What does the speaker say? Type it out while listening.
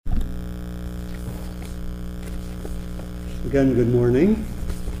Again, good morning.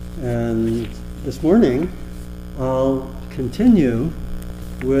 And this morning, I'll continue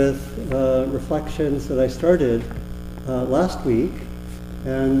with reflections that I started last week.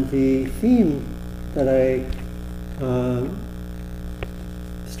 And the theme that I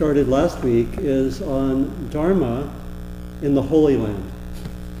started last week is on Dharma in the Holy Land.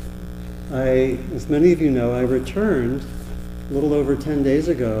 As many of you know, I returned a little over 10 days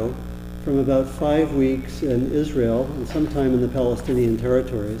ago from about 5 weeks in Israel and sometime in the Palestinian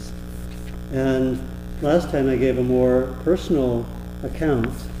territories. And last time I gave a more personal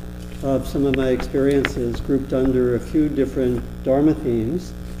account of some of my experiences grouped under a few different Dharma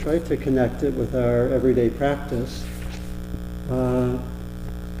themes, tried to connect it with our everyday practice,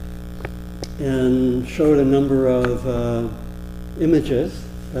 and showed a number of images,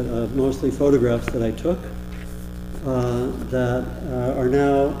 mostly photographs that I took, that are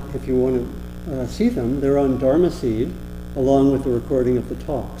now, if you want to see them, they're on Dharma Seed, along with the recording of the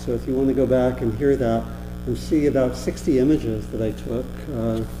talk. So if you want to go back and hear that and see about 60 images that I took,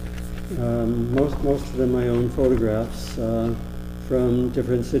 most of them my own photographs from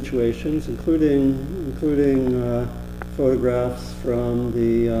different situations, including photographs from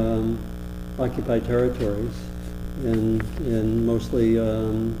the occupied territories in mostly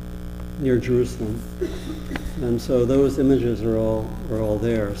near Jerusalem. And so those images are all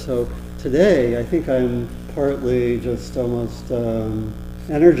there. So today, I think I'm partly just almost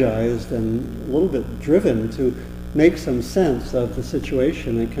energized and a little bit driven to make some sense of the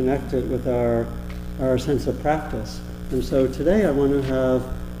situation and connect it with our sense of practice. And so today I want to have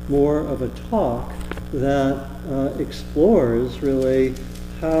more of a talk that explores really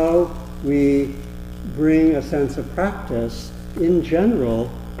how we bring a sense of practice in general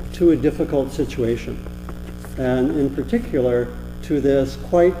to a difficult situation, and in particular to this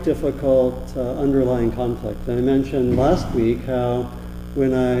quite difficult underlying conflict. And I mentioned last week how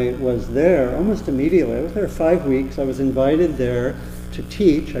when I was there, almost immediately, I was there 5 weeks, I was invited there to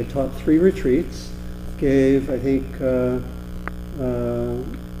teach. I taught 3 retreats, gave, I think,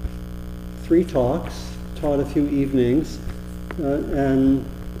 3 talks, taught a few evenings, and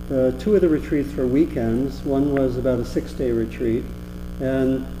 2 of the retreats were weekends. One was about a 6-day retreat,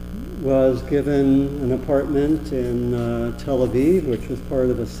 and was given an apartment in Tel Aviv, which was part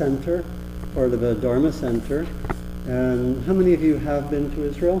of a center, part of a Dharma center. And how many of you have been to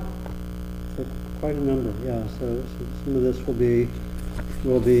Israel? So quite a number, yeah. So some of this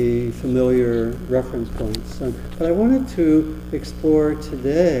will be familiar reference points. But I wanted to explore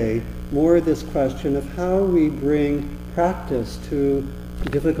today more this question of how we bring practice to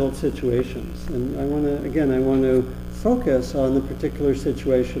difficult situations. And I want to focus on the particular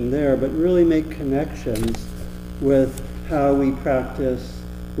situation there, but really make connections with how we practice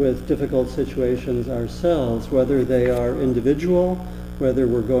with difficult situations ourselves, whether they are individual, whether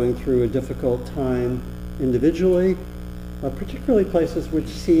we're going through a difficult time individually, particularly places which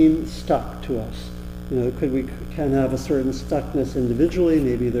seem stuck to us. You know, we can have a certain stuckness individually.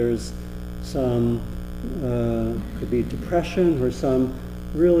 Maybe there's some, could be depression or some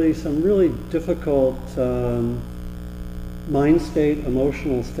really difficult mind state,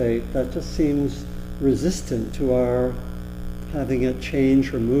 emotional state that just seems resistant to our having it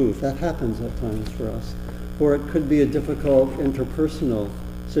change or move. That happens at times for us. Or it could be a difficult interpersonal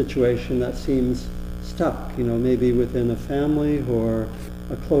situation that seems stuck, you know, maybe within a family or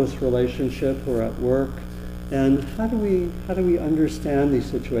a close relationship or at work. And how do we understand these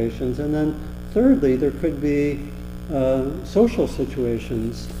situations? And then thirdly, there could be social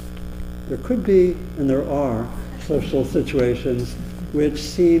situations. There could be, and there are, social situations which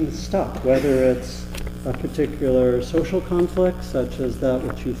seem stuck, whether it's a particular social conflict, such as that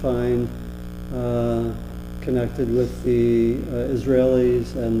which you find connected with the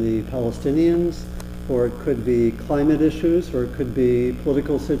Israelis and the Palestinians, or it could be climate issues, or it could be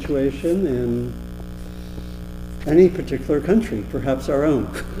political situation in any particular country, perhaps our own,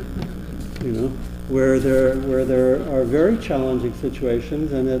 you know, where there are very challenging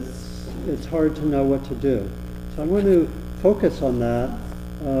situations, and it's hard to know what to do. So I want to focus on that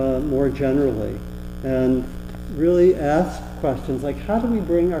more generally and really ask questions like, how do we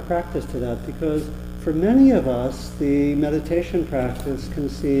bring our practice to that? Because for many of us, the meditation practice can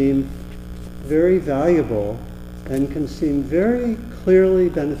seem very valuable and can seem very clearly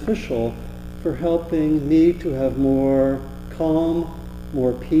beneficial for helping me to have more calm,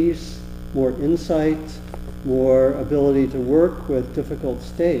 more peace, more insight, more ability to work with difficult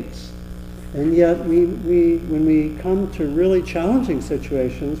states. And yet, when we come to really challenging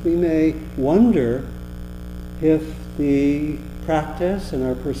situations, we may wonder if the practice and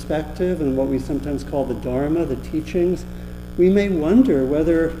our perspective and what we sometimes call the Dharma, the teachings, we may wonder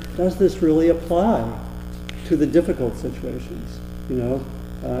whether does this really apply to the difficult situations.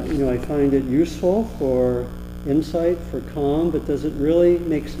 I find it useful for insight, for calm, but does it really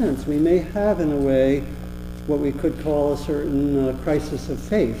make sense? We may have, in a way, what we could call a certain crisis of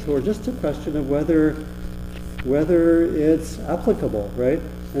faith, or just a question of whether it's applicable, right?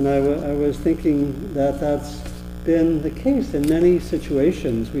 And I was thinking that that's been the case in many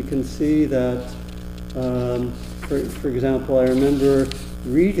situations. We can see that, for example, I remember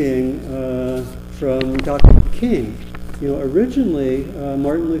reading from Dr. King. Originally,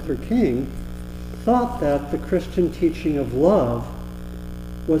 Martin Luther King thought that the Christian teaching of love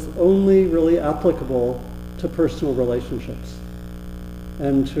was only really applicable to personal relationships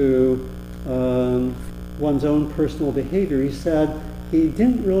and to one's own personal behavior. He said he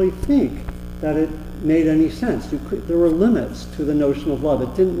didn't really think that it made any sense. There were limits to the notion of love.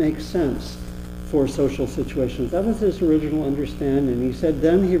 It didn't make sense for social situations. That was his original understanding. He said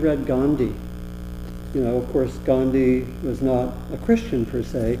then he read Gandhi. Of course, Gandhi was not a Christian per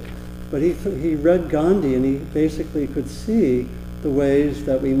se, but he read Gandhi and he basically could see the ways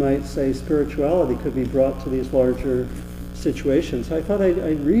that we might say spirituality could be brought to these larger situations. So I thought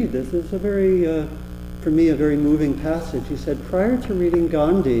I'd read this. It's a very, for me, a very moving passage. He said, prior to reading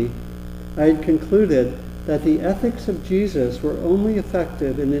Gandhi, I had concluded that the ethics of Jesus were only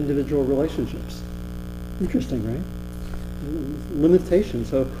effective in individual relationships. Interesting, right? Limitation.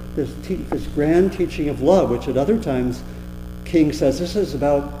 So this grand teaching of love, which at other times King says this is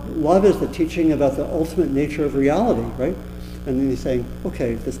about, love is the teaching about the ultimate nature of reality, right? And then he's saying,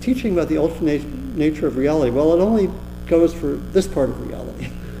 okay, this teaching about the ultimate nature of reality, well, it only goes for this part of reality,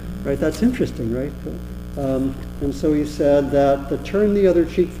 right? That's interesting, right? And so he said that the turn the other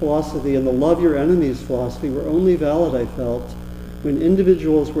cheek philosophy and the love your enemies philosophy were only valid, I felt, when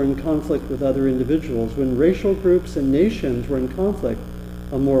individuals were in conflict with other individuals. When racial groups and nations were in conflict,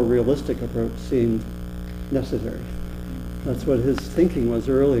 a more realistic approach seemed necessary. That's what his thinking was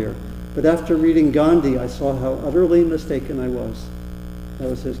earlier. But after reading Gandhi, I saw how utterly mistaken I was. That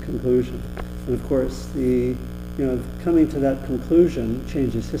was his conclusion. And of course, coming to that conclusion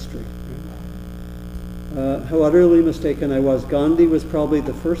changes history. How utterly mistaken I was. Gandhi was probably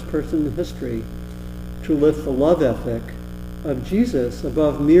the first person in history to lift the love ethic of Jesus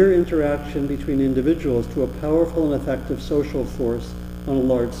above mere interaction between individuals to a powerful and effective social force on a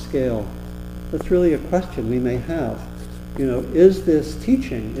large scale. That's really a question we may have. Is this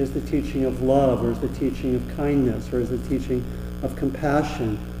teaching, is the teaching of love, or is the teaching of kindness, or is the teaching of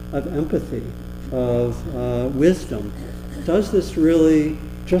compassion, of empathy, of wisdom? Does this really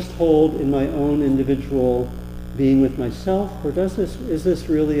just hold in my own individual being with myself, or is this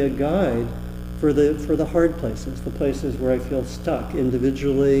really a guide for the hard places, the places where I feel stuck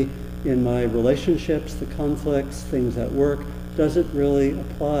individually in my relationships, the conflicts, things at work? Does it really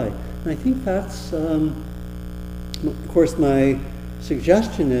apply? And I think that's, of course, my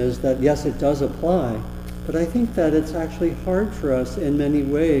suggestion is that yes, it does apply, but I think that it's actually hard for us in many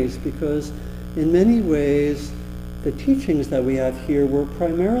ways, because in many ways the teachings that we have here were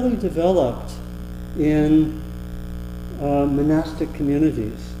primarily developed in monastic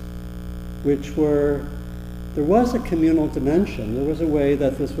communities, there was a communal dimension. There was a way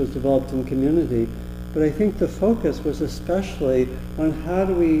that this was developed in community, but I think the focus was especially on how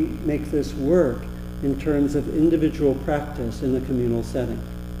do we make this work in terms of individual practice in a communal setting.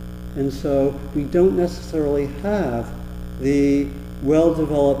 And so we don't necessarily have the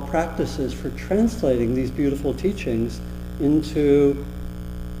well-developed practices for translating these beautiful teachings into,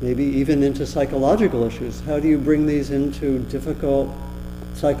 maybe even into psychological issues. How do you bring these into difficult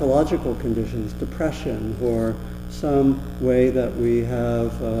psychological conditions, depression, or some way that we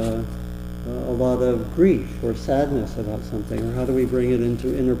have a lot of grief or sadness about something, or how do we bring it into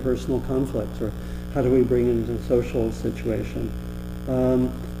interpersonal conflicts, or how do we bring it into a social situation?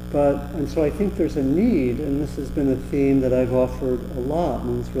 And so I think there's a need, and this has been a theme that I've offered a lot,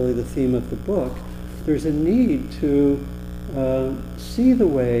 and it's really the theme of the book. There's a need to see the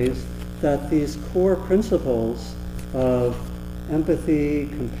ways that these core principles of empathy,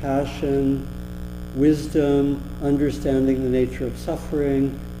 compassion, wisdom, understanding the nature of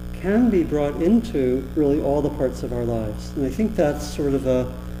suffering can be brought into really all the parts of our lives. And I think that's sort of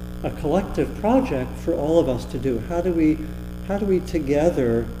a collective project for all of us to do. How do we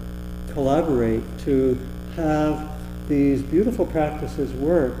together collaborate to have these beautiful practices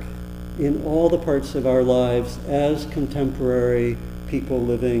work in all the parts of our lives as contemporary people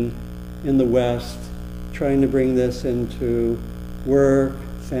living in the West, trying to bring this into work,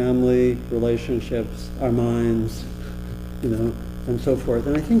 family, relationships, our minds, and so forth.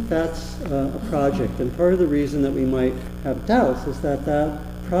 And I think that's a project. And part of the reason that we might have doubts is that that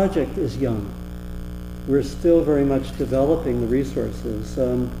project is young. We're still very much developing the resources.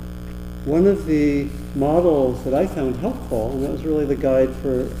 One of the models that I found helpful, and that was really the guide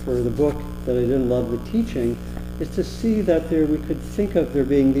for the book that I didn't love the teaching, is to see that we could think of there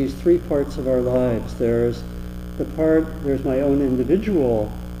being these three parts of our lives. There's my own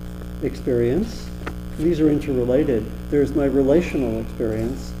individual experience. These are interrelated. There's my relational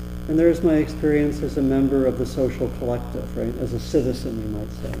experience, and there's my experience as a member of the social collective, right? As a citizen, you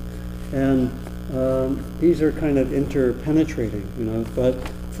might say. And these are kind of interpenetrating, you know, but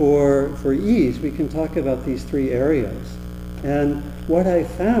for ease, we can talk about these three areas. And what I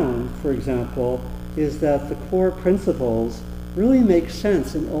found, for example, is that the core principles really make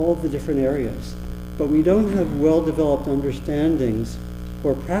sense in all of the different areas, but we don't have well-developed understandings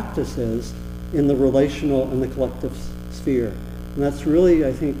or practices in the relational and the collective sphere. And that's really,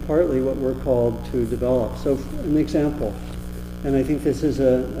 I think, partly what we're called to develop. So an example, and I think this is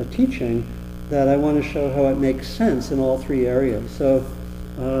a teaching that I want to show how it makes sense in all three areas. So,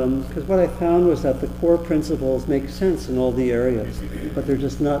 because what I found was that the core principles make sense in all the areas, but they're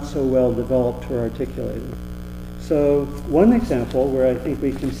just not so well developed or articulated. So one example where I think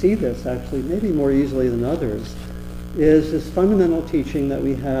we can see this actually maybe more easily than others is this fundamental teaching that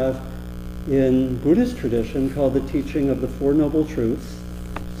we have in Buddhist tradition called the teaching of the Four Noble Truths.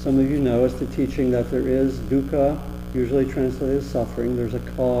 Some of you know it's the teaching that there is dukkha, usually translated as suffering, there's a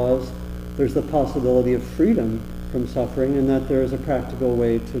cause, there's the possibility of freedom from suffering, and that there is a practical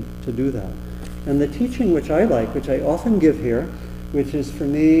way to do that. And the teaching which I like, which I often give here, which is for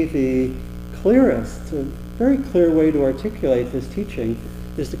me the clearest, a very clear way to articulate this teaching,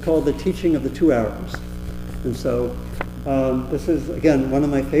 is to call the teaching of the 2 hours. And so this is, again, one of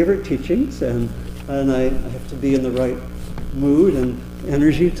my favorite teachings, and I have to be in the right mood and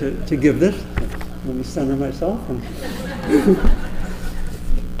energy to give this. Let me center myself.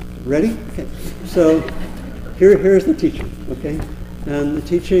 Ready? Okay. So here's the teaching, okay? And the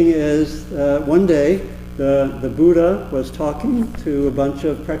teaching is, one day, the Buddha was talking to a bunch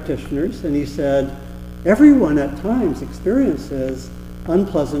of practitioners, and he said, everyone at times experiences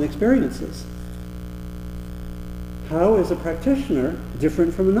unpleasant experiences. How is a practitioner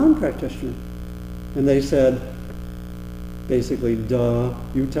different from a non-practitioner? And they said, basically, duh,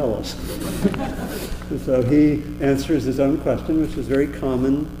 you tell us. And so he answers his own question, which is very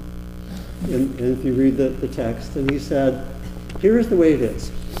common if you read the text. And he said, here is the way it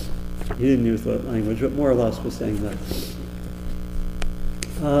is. He didn't use that language, but more or less was saying that.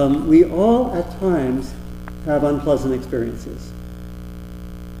 We all, at times, have unpleasant experiences.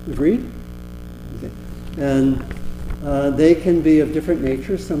 Agreed? Okay. And they can be of different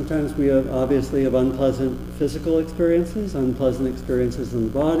natures. Sometimes we obviously have unpleasant physical experiences, unpleasant experiences in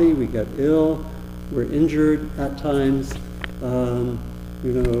the body. We get ill, we're injured at times.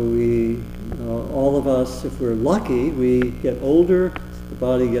 All of us, if we're lucky, we get older, the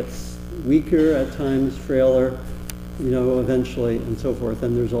body gets weaker at times, frailer, eventually, and so forth.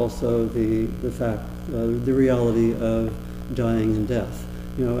 And there's also the reality of dying and death.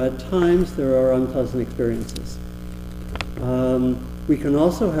 At times there are unpleasant experiences. We can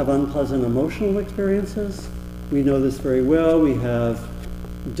also have unpleasant emotional experiences. We know this very well. We have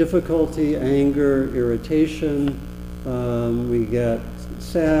difficulty, anger, irritation. We get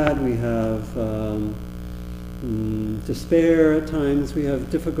sad. We have despair at times. We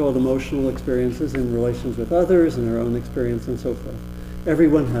have difficult emotional experiences in relations with others and our own experience and so forth.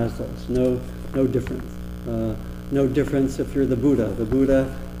 Everyone has those. No difference. No difference if you're the Buddha. The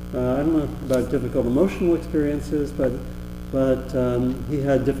Buddha, I don't know about difficult emotional experiences, but he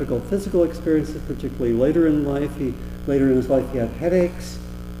had difficult physical experiences, particularly later in life. Later in his life, he had headaches.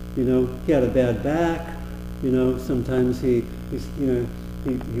 He had a bad back. Sometimes he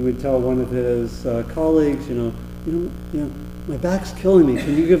would tell one of his colleagues, my back's killing me.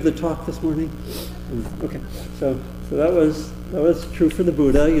 Can you give the talk this morning? Okay, so that was true for the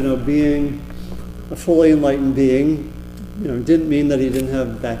Buddha. Being a fully enlightened being, didn't mean that he didn't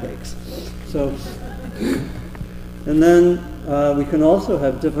have backaches. So, and then we can also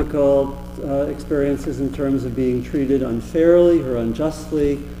have difficult experiences in terms of being treated unfairly or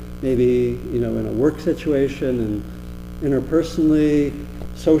unjustly, maybe in a work situation and interpersonally,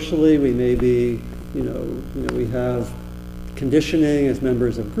 socially. We may be, we have conditioning as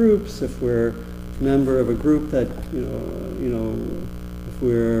members of groups. If we're a member of a group that, if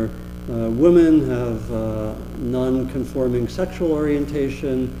we're women, have non-conforming sexual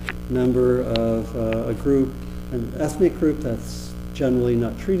orientation, member of a group, an ethnic group that's generally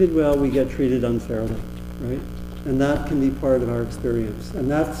not treated well, we get treated unfairly, right? And that can be part of our experience. And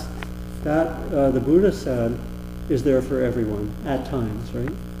that the Buddha said, is there for everyone at times,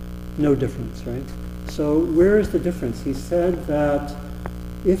 right? No difference, right? So where is the difference? He said that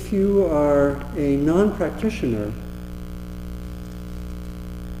if you are a non-practitioner,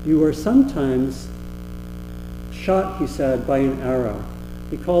 you are sometimes shot, he said, by an arrow.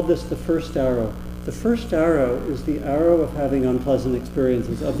 He called this the first arrow. The first arrow is the arrow of having unpleasant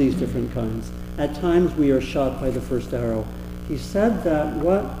experiences of these different kinds. At times we are shot by the first arrow. He said that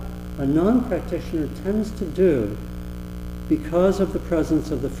what a non-practitioner tends to do, because of the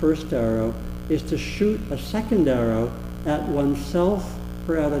presence of the first arrow, is to shoot a second arrow at oneself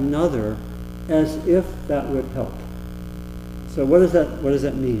or at another as if that would help. So what does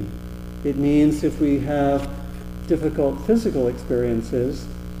that mean? It means if we have difficult physical experiences,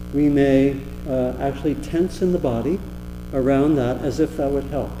 we may actually tense in the body around that as if that would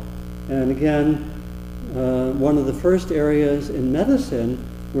help. And again, one of the first areas in medicine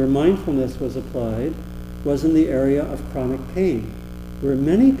where mindfulness was applied was in the area of chronic pain, where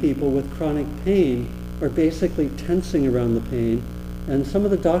many people with chronic pain are basically tensing around the pain. And some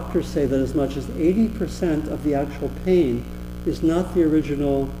of the doctors say that as much as 80% of the actual pain is not the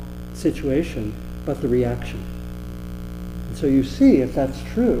original situation, but the reaction. And so you see, if that's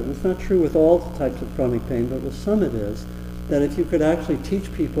true, it's not true with all types of chronic pain, but with some it is, that if you could actually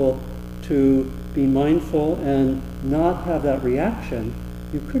teach people to be mindful and not have that reaction,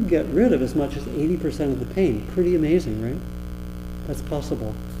 you could get rid of as much as 80% of the pain. Pretty amazing, right? That's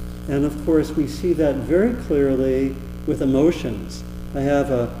possible. And of course, we see that very clearly with emotions. I have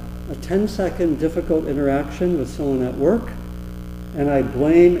a 10-second difficult interaction with someone at work, and I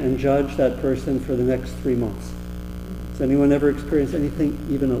blame and judge that person for the next 3 months. Has anyone ever experienced anything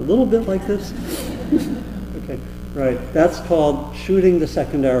even a little bit like this? Okay, right. That's called shooting the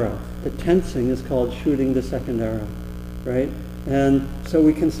second arrow. The tensing is called shooting the second arrow, right? And so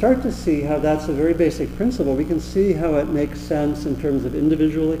we can start to see how that's a very basic principle. We can see how it makes sense in terms of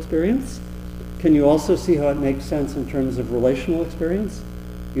individual experience. Can you also see how it makes sense in terms of relational experience?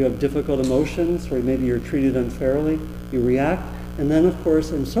 You have difficult emotions, or maybe you're treated unfairly, you react. And then, of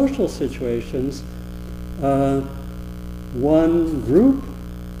course, in social situations, one group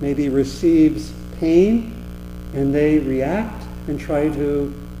maybe receives pain, and they react and try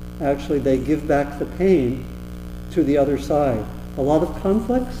to, actually, they give back the pain to the other side. A lot of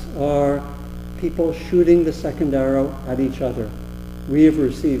conflicts are people shooting the second arrow at each other. We have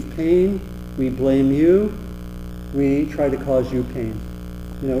received pain, we blame you, we try to cause you pain.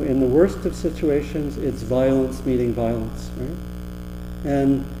 You know, in the worst of situations, it's violence meeting violence, right?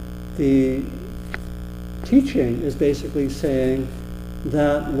 And the teaching is basically saying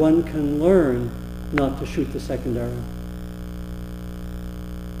that one can learn not to shoot the second arrow.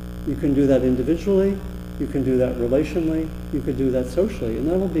 You can do that individually, you can do that relationally, you could do that socially, and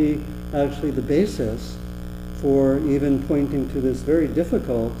that will be actually the basis for even pointing to this very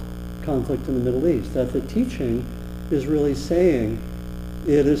difficult conflict in the Middle East, that the teaching is really saying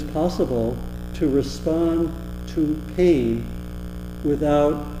it is possible to respond to pain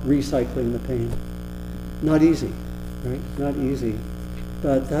without recycling the pain. Not easy, right? Not easy.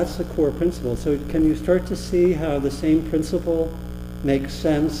 But that's the core principle. So can you start to see how the same principle makes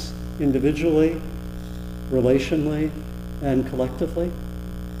sense individually, relationally, and collectively?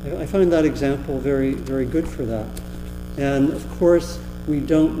 I find that example very, very good for that. And of course, we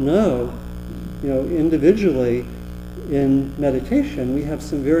don't know, individually in meditation, we have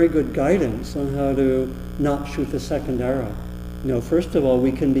some very good guidance on how to not shoot the second arrow. First of all,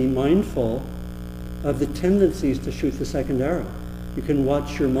 we can be mindful of the tendencies to shoot the second arrow. You can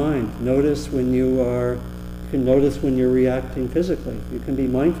watch your mind. Notice when you can notice when you're reacting physically. You can be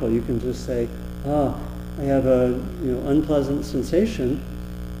mindful. You can just say, I have a unpleasant sensation.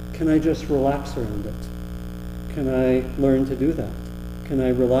 Can I just relax around it? Can I learn to do that? Can I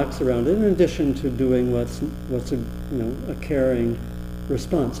relax around it in addition to doing what's a caring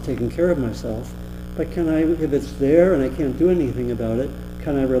response, taking care of myself? But can I, if it's there and I can't do anything about it,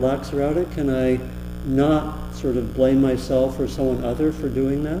 can I relax around it? Can I not sort of blame myself or someone other for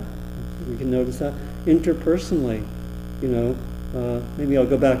doing that? We can notice that. Interpersonally, maybe I'll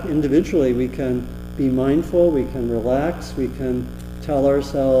go back individually. We can be mindful, we can relax, we can tell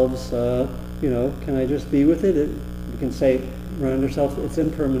ourselves, can I just be with it? We can say around ourselves, it's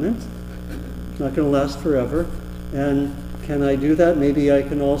impermanent. It's not going to last forever. And can I do that? Maybe I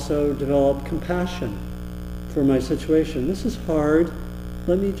can also develop compassion for my situation. This is hard.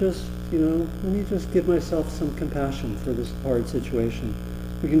 Let me just give myself some compassion for this hard situation.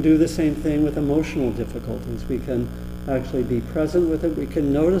 We can do the same thing with emotional difficulties. We can actually be present with it. We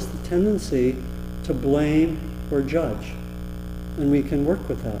can notice the tendency to blame or judge. And we can work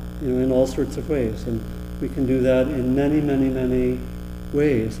with that, in all sorts of ways. And we can do that in many, many, many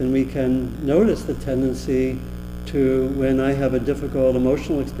ways. And we can notice the tendency to, when I have a difficult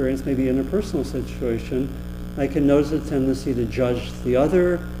emotional experience, maybe in a personal situation, I can notice the tendency to judge the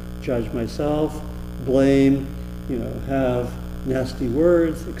other, judge myself, blame, have nasty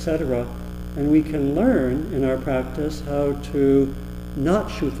words, etc. And we can learn in our practice how to not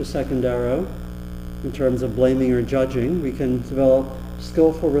shoot the second arrow in terms of blaming or judging. We can develop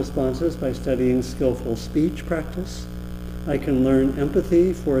skillful responses by studying skillful speech practice. I can learn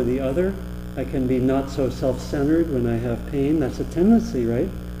empathy for the other. I can be not so self-centered when I have pain. That's a tendency, right?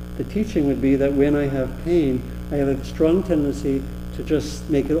 The teaching would be that when I have pain, I have a strong tendency to just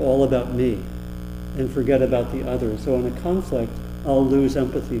make it all about me and forget about the other. So in a conflict, I'll lose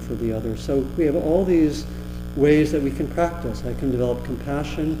empathy for the other. So we have all these ways that we can practice. I can develop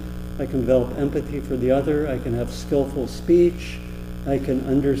compassion. I can develop empathy for the other. I can have skillful speech. I can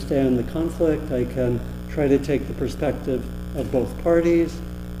understand the conflict. I can try to take the perspective of both parties,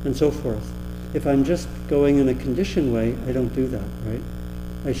 and so forth. If I'm just going in a conditioned way, I don't do that, right?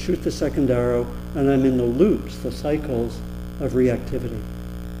 I shoot the second arrow, and I'm in the loops, the cycles of reactivity.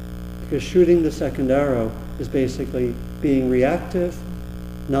 Because shooting the second arrow is basically being reactive,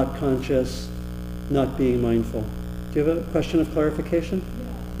 not conscious, not being mindful. Do you have a question of clarification?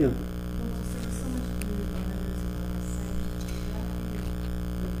 Yeah.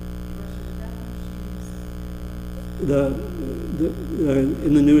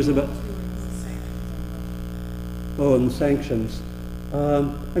 In the news about and the sanctions.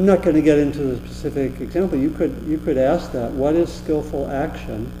 I'm not going to get into the specific example. You could ask that. What is skillful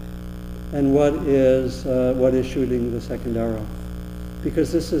action, and what is shooting the second arrow?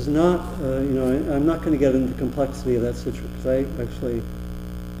 Because this is not, I'm not going to get into the complexity of that situation, because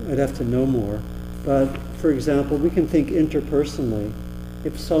I'd have to know more. But for example, we can think interpersonally.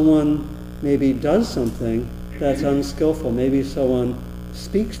 If someone maybe does something that's unskillful, maybe someone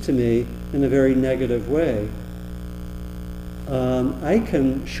speaks to me in a very negative way, I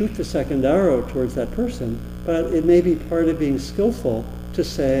can shoot the second arrow towards that person, but it may be part of being skillful to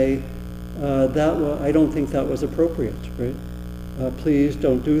say, I don't think that was appropriate, right? Please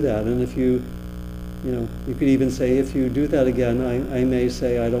don't do that. And if you could even say, if you do that again, I may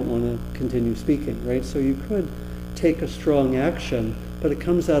say I don't want to continue speaking, right? So you could take a strong action, but it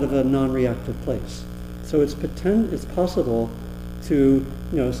comes out of a non-reactive place. So it's possible to,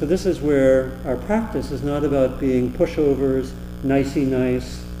 so this is where our practice is not about being pushovers, nicey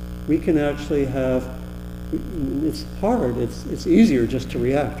nice. We can actually have, it's hard, it's easier just to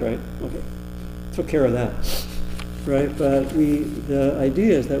react, right? Okay, took care of that, right? But the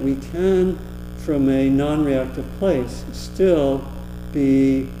idea is that we can, from a non-reactive place, still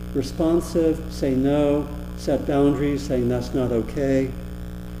be responsive, say no, set boundaries, saying that's not okay,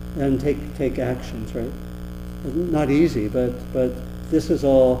 and take actions, right? Not easy, but this is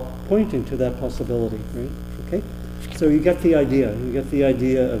all pointing to that possibility, right? Okay? So you get the idea. You get the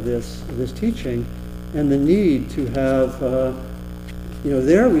idea of this teaching, and the need to have,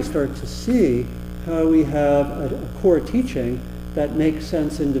 there we start to see how we have a core teaching that makes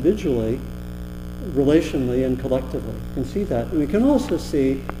sense individually, relationally, and collectively. You can see that. And we can also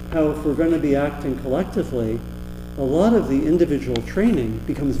see how if we're going to be acting collectively, a lot of the individual training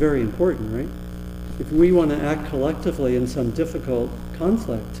becomes very important, right? If we want to act collectively in some difficult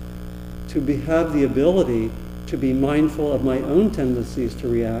conflict, have the ability to be mindful of my own tendencies to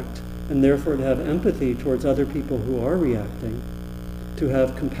react, and therefore to have empathy towards other people who are reacting, to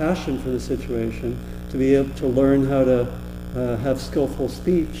have compassion for the situation, to be able to learn how to have skillful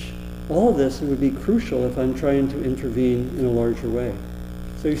speech, all of this would be crucial if I'm trying to intervene in a larger way.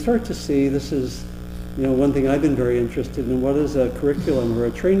 So you start to see this is, one thing I've been very interested in, what does a curriculum or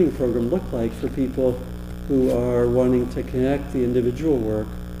a training program look like for people who are wanting to connect the individual work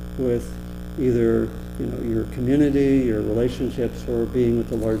with either your community, your relationships, or being with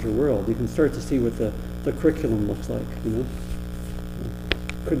the larger world. You can start to see what the curriculum looks like.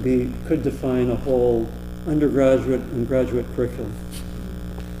 Could define a whole undergraduate and graduate curriculum.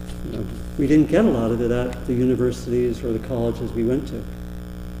 We didn't get a lot of it at the universities or the colleges we went to.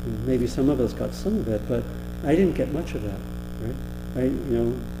 Maybe some of us got some of it, but I didn't get much of that, right?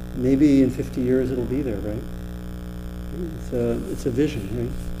 Maybe in 50 years it'll be there, right? It's a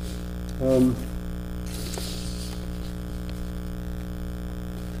vision, right?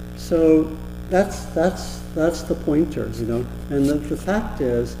 So that's the pointer, And the fact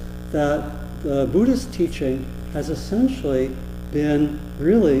is that the Buddhist teaching has essentially been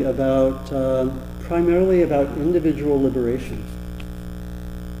really about, primarily about individual liberation.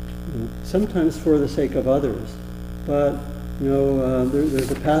 Sometimes for the sake of others, But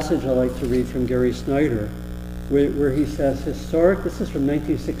there's a passage I like to read from Gary Snyder, where he says, this is from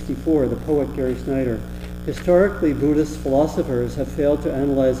 1964, the poet Gary Snyder, historically Buddhist philosophers have failed to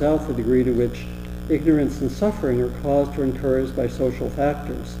analyze out the degree to which ignorance and suffering are caused or encouraged by social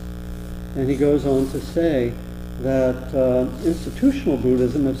factors. And he goes on to say that institutional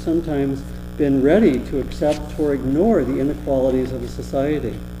Buddhism has sometimes been ready to accept or ignore the inequalities of a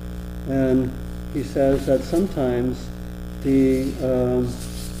society. And he says that sometimes the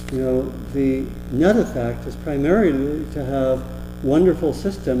net effect is primarily to have wonderful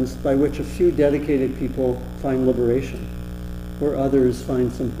systems by which a few dedicated people find liberation, or others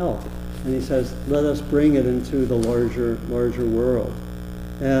find some help. And he says, let us bring it into the larger world.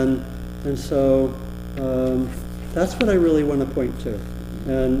 And so that's what I really want to point to,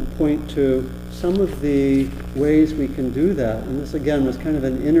 and point to some of the ways we can do that. And this, again, was kind of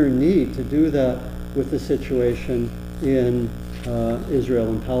an inner need to do that with the situation in Israel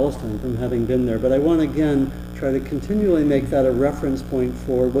and Palestine, from having been there. But I want to, again, try to continually make that a reference point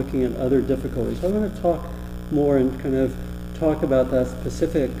for looking at other difficulties. So I want to talk more and kind of talk about that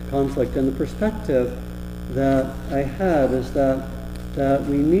specific conflict. And the perspective that I had is that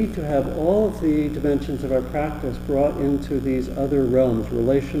we need to have all of the dimensions of our practice brought into these other realms,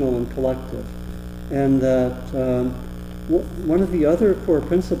 relational and collective. And that one of the other core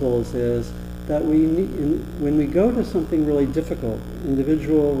principles is that we need, when we go to something really difficult,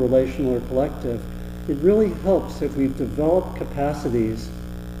 individual, relational, or collective, it really helps if we've developed capacities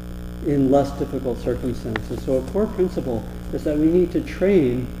in less difficult circumstances. So a core principle is that we need to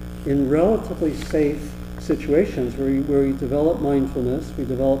train in relatively safe situations where we develop mindfulness, we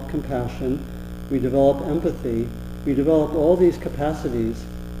develop compassion, we develop empathy, we develop all these capacities.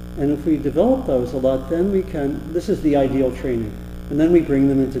 And if we develop those a lot, then we can, this is the ideal training, and then we bring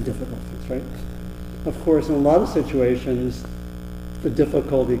them into difficulties, right? Of course, in a lot of situations, the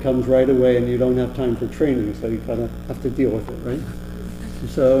difficulty comes right away and you don't have time for training, so you kind of have to deal with it, right?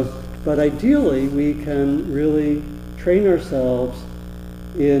 So, but ideally, we can really train ourselves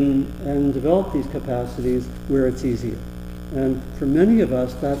in and develop these capacities where it's easier. And for many of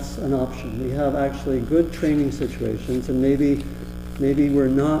us, that's an option. We have actually good training situations, and maybe we're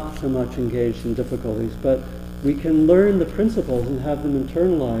not so much engaged in difficulties, but we can learn the principles and have them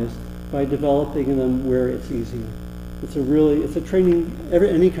internalized by developing them where it's easier. It's a training,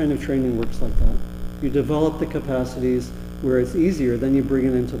 any kind of training works like that. You develop the capacities where it's easier, then you bring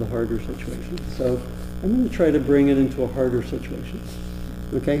it into the harder situations. So I'm going to try to bring it into a harder situation.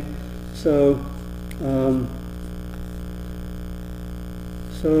 Okay? So,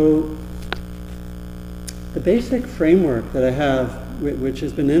 the basic framework that I have, which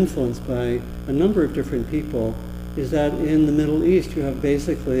has been influenced by a number of different people, is that in the Middle East you have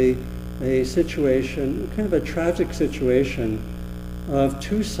basically a situation, kind of a tragic situation, of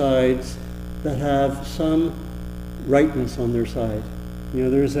two sides that have some rightness on their side.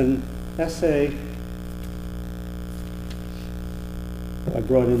 There's an essay, I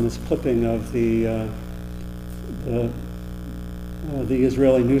brought in this clipping of the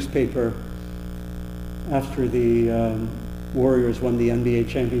Israeli newspaper after the Warriors won the NBA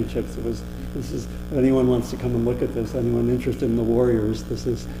championships. If anyone wants to come and look at this, anyone interested in the Warriors,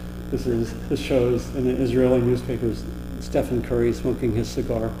 this shows in the Israeli newspapers Stephen Curry smoking his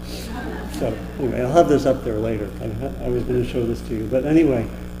cigar. So anyway, I'll have this up there later. I was going to show this to you. But anyway,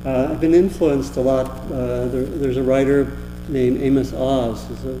 I've been influenced a lot. There's a writer named Amos Oz,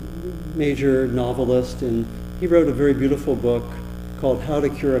 who's a major novelist, and he wrote a very beautiful book called How to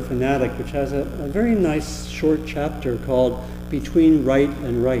Cure a Fanatic, which has a very nice short chapter called Between Right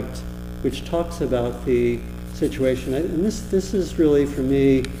and Right, which talks about the situation. And this is really, for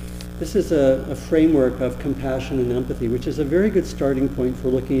me, this is a framework of compassion and empathy, which is a very good starting point for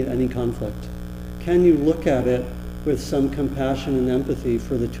looking at any conflict. Can you look at it with some compassion and empathy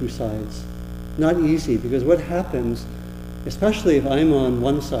for the two sides? Not easy, because what happens, especially if I'm on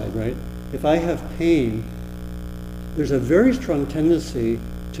one side, right? If I have pain, there's a very strong tendency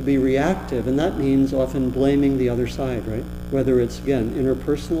to be reactive, and that means often blaming the other side, right? Whether it's, again,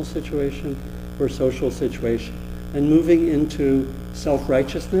 interpersonal situation or social situation, and moving into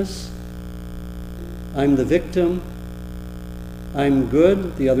self-righteousness. I'm the victim, I'm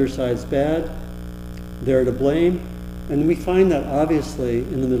good, the other side's bad, they're to blame. And we find that obviously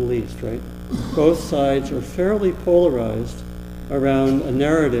in the Middle East, right? Both sides are fairly polarized around a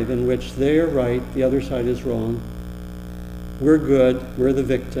narrative in which they are right, the other side is wrong. We're good, we're the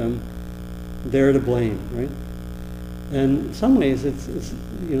victim, they're to blame, right? And in some ways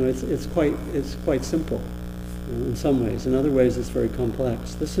it's quite simple. In some ways, in other ways it's very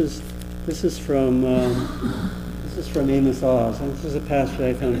complex. This is from is from Amos Oz, and this is a passage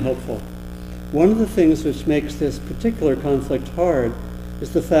I found helpful. One of the things which makes this particular conflict hard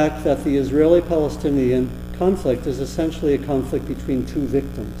is the fact that the Israeli-Palestinian conflict is essentially a conflict between two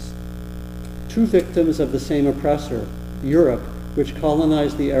victims. Two victims of the same oppressor, Europe, which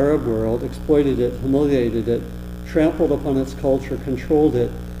colonized the Arab world, exploited it, humiliated it, trampled upon its culture, controlled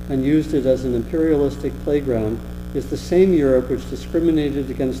it, and used it as an imperialistic playground, is the same Europe which discriminated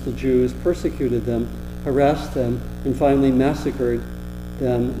against the Jews, persecuted them, harassed them, and finally massacred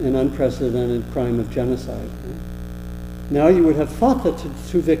them in unprecedented crime of genocide. Now you would have thought that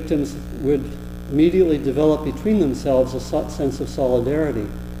two victims would immediately develop between themselves a sense of solidarity.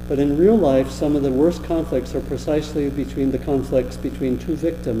 But in real life, some of the worst conflicts are precisely between the conflicts between two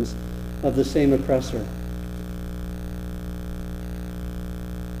victims of the same oppressor.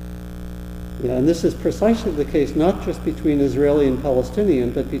 Yeah, and this is precisely the case not just between Israeli and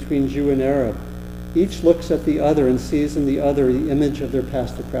Palestinian, but between Jew and Arab. Each looks at the other and sees in the other the image of their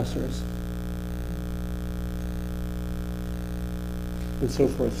past oppressors. And so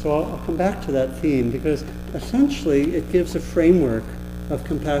forth. So I'll come back to that theme because essentially it gives a framework of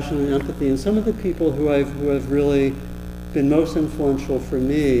compassion and empathy. And some of the people who have really been most influential for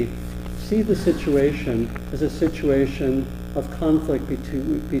me see the situation as a situation of conflict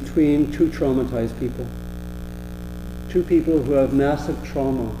between two traumatized people. Two people who have massive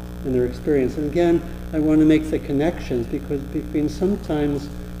trauma in their experience. And again, I want to make the connections because between sometimes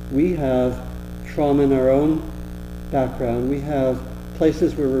we have trauma in our own background, we have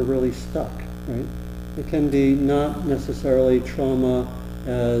places where we're really stuck, right? It can be not necessarily trauma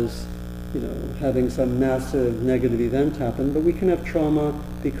as, having some massive negative event happen, but we can have trauma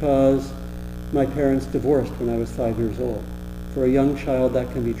because my parents divorced when I was 5 years old. For a young child, that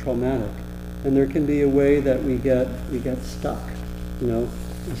can be traumatic. And there can be a way that we get stuck,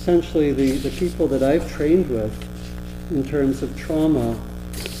 Essentially, the people that I've trained with in terms of trauma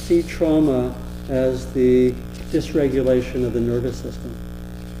see trauma as the dysregulation of the nervous system.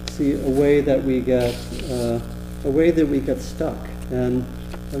 See a way that we get stuck. And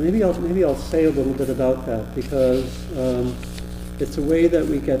maybe I'll say a little bit about that because it's a way that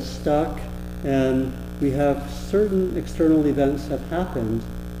we get stuck, and we have certain external events have happened,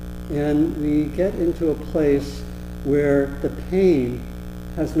 and we get into a place where the pain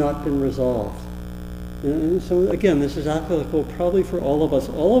has not been resolved. And so again, this is applicable probably for all of us.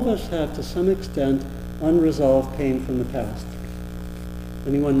 All of us have, to some extent, unresolved pain from the past.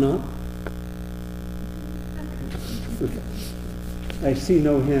 Anyone not? I see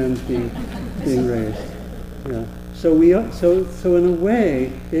no hands being raised. Yeah. So in a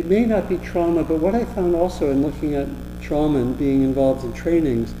way, it may not be trauma, but what I found also in looking at trauma and being involved in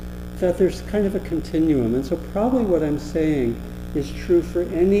trainings, that there's kind of a continuum. And so probably what I'm saying is true for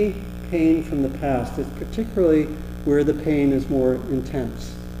any pain from the past. It's particularly where the pain is more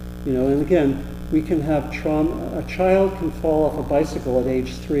intense. And again, we can have trauma. A child can fall off a bicycle at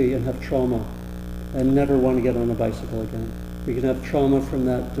age 3 and have trauma and never want to get on a bicycle again. We can have trauma from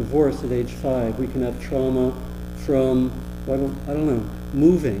that divorce at age 5. We can have trauma from, I don't know,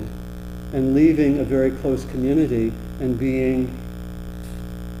 moving and leaving a very close community and being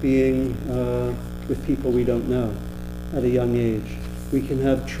with people we don't know at a young age. We can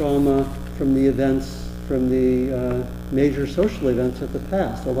have trauma from the events, from the major social events of the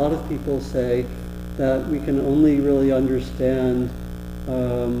past. A lot of people say that we can only really understand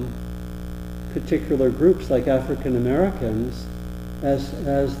particular groups like African Americans as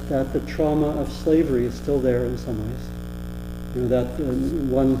that the trauma of slavery is still there in some ways. That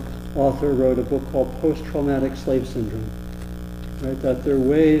one author wrote a book called Post-Traumatic Slave Syndrome. Right, that there are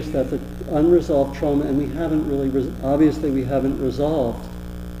ways that the unresolved trauma, and we haven't really, obviously we haven't resolved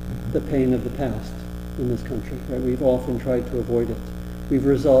the pain of the past in this country. Right? We've often tried to avoid it. We've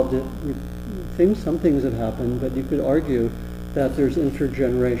resolved it. Some things have happened, but you could argue that there's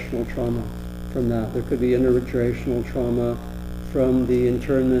intergenerational trauma from that. There could be intergenerational trauma from the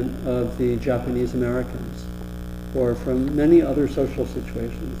internment of the Japanese Americans, or from many other social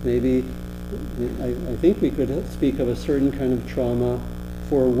situations. Maybe I think we could speak of a certain kind of trauma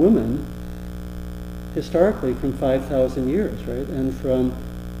for women historically from 5,000 years, right? And from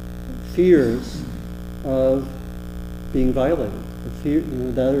fears of being violated,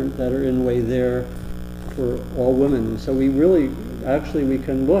 that are in a way there for all women. And so we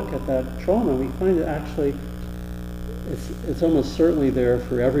can look at that trauma, we find it actually, it's almost certainly there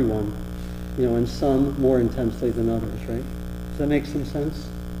for everyone, and some more intensely than others, right? Does that make some sense?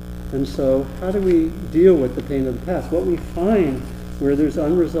 And so how do we deal with the pain of the past? What we find where there's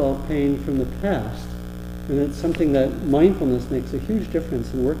unresolved pain from the past, and it's something that mindfulness makes a huge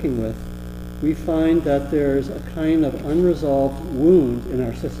difference in working with, we find that there's a kind of unresolved wound in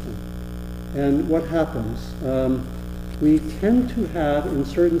our system. And what happens? We tend to have, in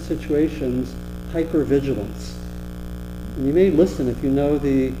certain situations, hypervigilance. And you may listen if you know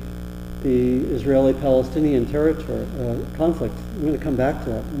the Israeli-Palestinian territory conflict. I'm going to come back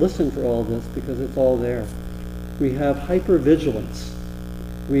to that. Listen for all this because it's all there. We have hypervigilance.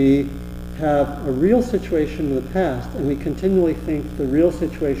 We have a real situation in the past, and we continually think the real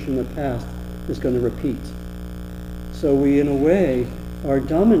situation in the past is going to repeat. So we, in a way, are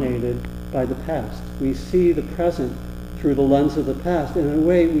dominated by the past. We see the present through the lens of the past. And in a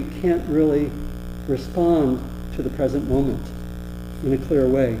way, we can't really respond to the present moment in a clear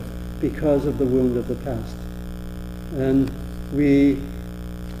way because of the wound of the past. And we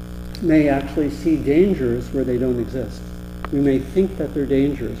may actually see dangers where they don't exist. We may think that they're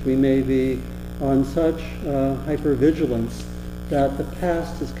dangers. We may be on such hypervigilance that the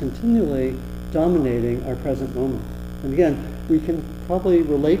past is continually dominating our present moment. And again, we can probably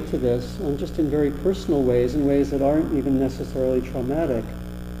relate to this just in very personal ways, in ways that aren't even necessarily traumatic,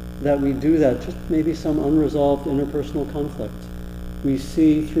 that we do that, just maybe some unresolved interpersonal conflict. We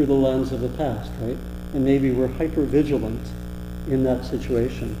see through the lens of the past, right? And maybe we're hypervigilant in that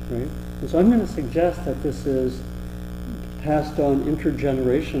situation, right? And so I'm going to suggest that this is passed on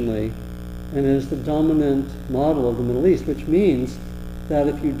intergenerationally and is the dominant model of the Middle East, which means that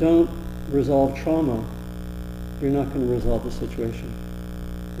if you don't resolve trauma, you're not going to resolve the situation.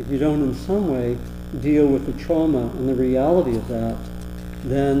 If you don't in some way deal with the trauma and the reality of that,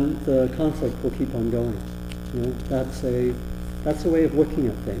 then the conflict will keep on going. You know, that's a way of looking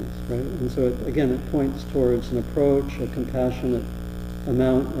at things, right? And so it points towards an approach, a compassionate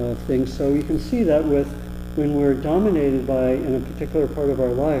amount of things. So you can see that when we're dominated by, in a particular part of our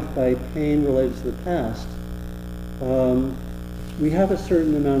life, by pain related to the past, we have a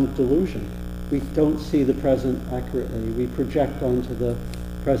certain amount of delusion. We don't see the present accurately. We project onto the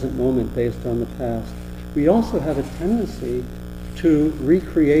present moment based on the past. We also have a tendency to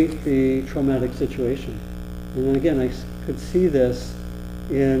recreate the traumatic situation. And then again, I could see this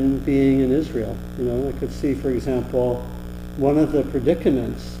in being in Israel. You know, I could see, for example, one of the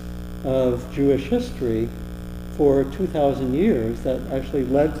predicaments of Jewish history for 2,000 years that actually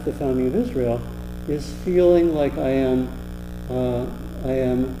led to the founding of Israel is feeling like I am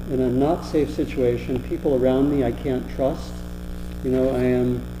in a not safe situation. People around me I can't trust. You know, I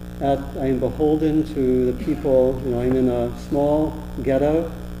am beholden to the people. You know, I'm in a small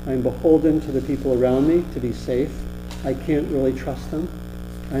ghetto. I'm beholden to the people around me to be safe. I can't really trust them.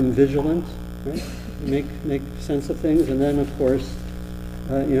 I'm vigilant, right? Make sense of things. And then, of course,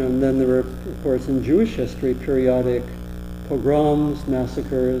 and then there were, of course, in Jewish history, periodic pogroms,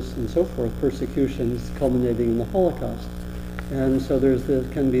 massacres, and so forth, persecutions culminating in the Holocaust. And so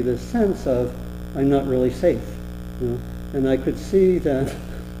can be this sense of, I'm not really safe. You know? And I could see that,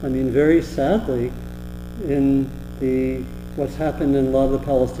 I mean, very sadly, in what's happened in a lot of the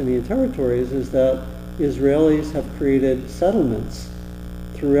Palestinian territories is that Israelis have created settlements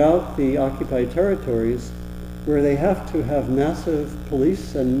throughout the occupied territories where they have to have massive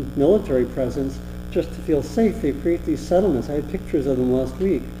police and military presence just to feel safe. They create these settlements. I had pictures of them last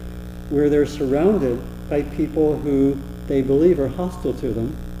week where they're surrounded by people who they believe are hostile to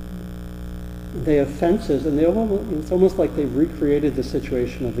them. They have fences, and it's almost like they've recreated the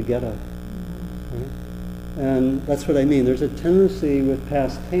situation of the ghetto. Right? And that's what I mean. There's a tendency with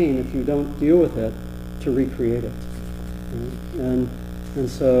past pain, if you don't deal with it, to recreate it. Right? And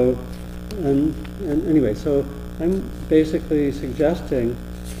anyway, so I'm basically suggesting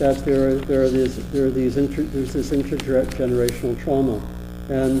that there's this intergenerational trauma,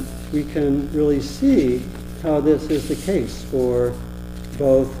 and we can really see how this is the case for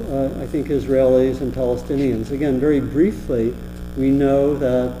both, I think, Israelis and Palestinians. Again, very briefly, we know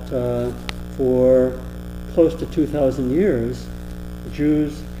that for close to 2,000 years,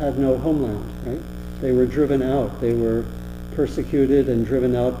 Jews had no homeland, right? They were driven out. They were persecuted and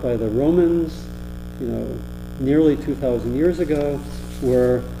driven out by the Romans, you know, nearly 2,000 years ago,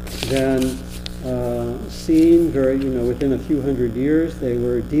 were then seen within a few hundred years, they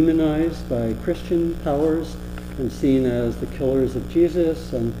were demonized by Christian powers and seen as the killers of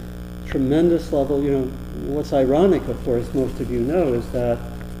Jesus, and tremendous level, you know, what's ironic, of course, most of you know, is that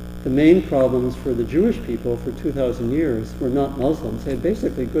the main problems for the Jewish people for 2,000 years were not Muslims. They had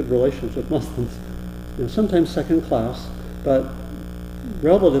basically good relations with Muslims, you know, sometimes second class, but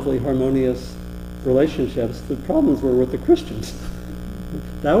relatively harmonious relationships. The problems were with the Christians.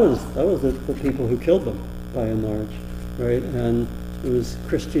 That was the people who killed them, by and large, right? And it was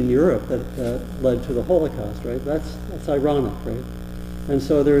Christian Europe that led to the Holocaust, right? That's ironic, right? And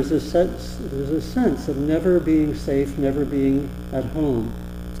so there's a sense of never being safe, never being at home,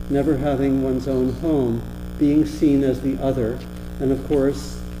 never having one's own home, being seen as the other. And of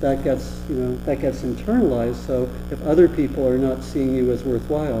course, that gets internalized. So if other people are not seeing you as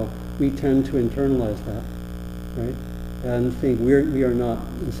worthwhile, we tend to internalize that, right? And think we are not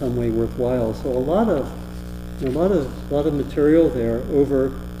in some way worthwhile. So a lot of material there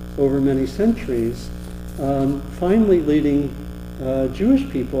over many centuries, finally leading Jewish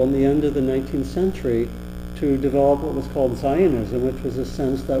people in the end of the 19th century to develop what was called Zionism, which was a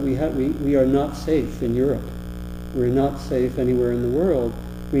sense that we are not safe in Europe. We're not safe anywhere in the world.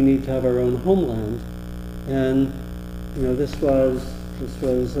 We need to have our own homeland. And this was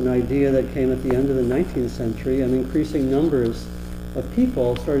an idea that came at the end of the 19th century, and increasing numbers of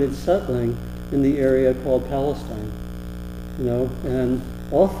people started settling in the area called Palestine. And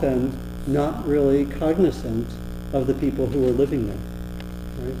often not really cognizant of the people who were living there,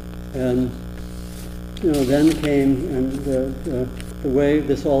 right? And then came, and the way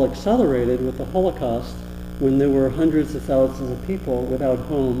this all accelerated with the Holocaust, when there were hundreds of thousands of people without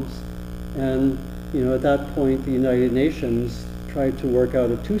homes, and at that point the United Nations tried to work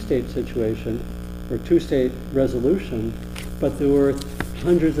out a two-state situation or two-state resolution, but there were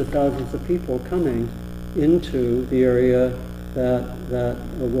hundreds of thousands of people coming into the area that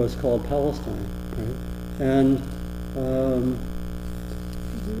was called Palestine, right? And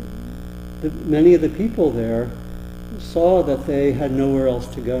many of the people there saw that they had nowhere else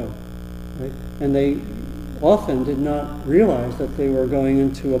to go, right? And they often did not realize that they were going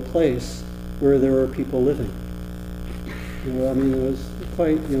into a place where there were people living. It was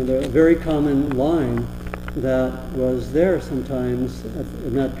quite, the very common line that was there sometimes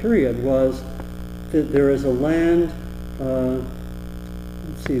in that period was that there is a land,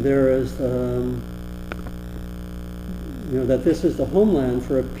 there is, that this is the homeland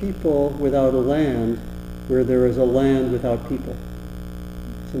for a people without a land where there is a land without people.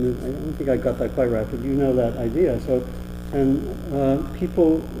 So I don't think I got that quite right, but you know that idea. So, and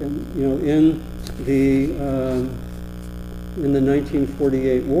people in the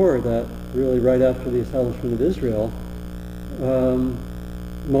 1948 war, that really right after the establishment of Israel,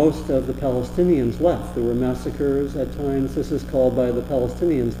 most of the Palestinians left. There were massacres at times. This is called by the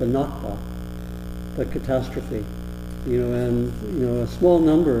Palestinians the Nakba, the catastrophe. And a small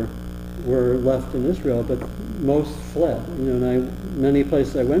number were left in Israel, but most fled. And many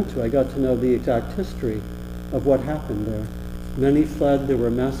places I went to, I got to know the exact history of what happened there. Many fled. There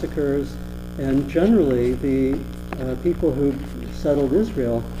were massacres, and generally the people who settled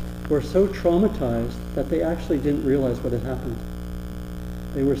Israel were so traumatized that they actually didn't realize what had happened.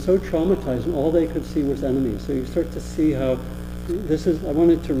 They were so traumatized, and all they could see was enemies. So you start to see how I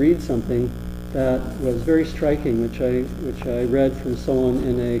wanted to read something that was very striking, which I read from someone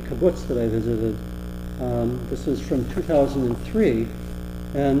in a kibbutz that I visited. This is from 2003,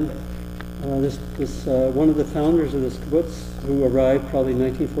 and one of the founders of this kibbutz, who arrived probably in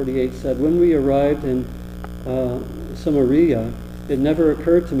 1948, said, "When we arrived in Samaria, it never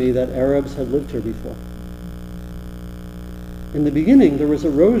occurred to me that Arabs had lived here before. In the beginning, there was a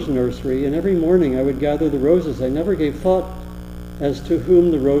rose nursery, and every morning I would gather the roses. I never gave thought as to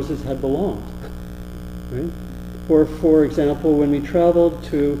whom the roses had belonged." Right? Or, for example, when we traveled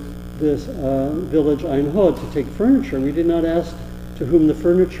to this village Ein Hod to take furniture, we did not ask to whom the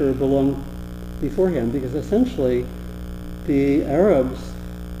furniture belonged beforehand, because essentially the Arabs,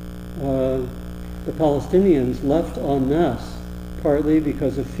 the Palestinians, left en masse, partly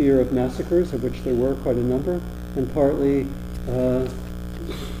because of fear of massacres, of which there were quite a number, and partly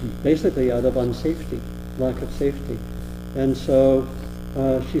basically out of unsafety, lack of safety. And so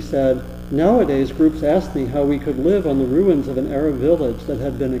she said, "Nowadays groups ask me how we could live on the ruins of an Arab village that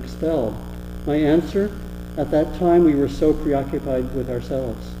had been expelled. My answer, at that time we were so preoccupied with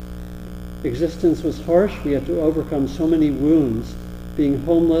ourselves. Existence was harsh. We had to overcome so many wounds. Being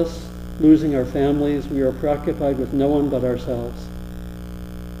homeless, losing our families, we were preoccupied with no one but ourselves."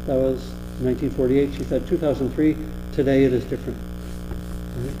 That was 1948. She said 2003, today it is different.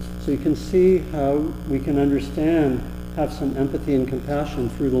 Right? So you can see how we can understand, have some empathy and compassion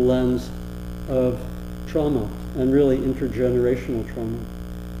through the lens of trauma, and really intergenerational trauma.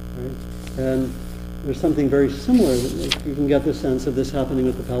 Right? And there's something very similar. You can get the sense of this happening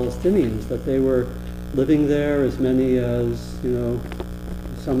with the Palestinians, that they were living there, as many as,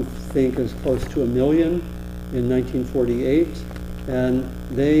 some think as close to 1 million in 1948, and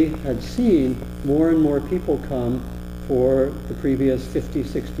they had seen more and more people come for the previous 50,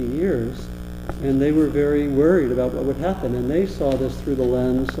 60 years, and they were very worried about what would happen, and they saw this through the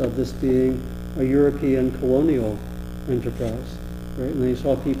lens of this being a European colonial enterprise. right? And they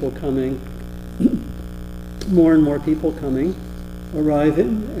saw people coming, more and more people coming,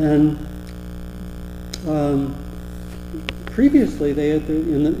 arriving, and previously they had,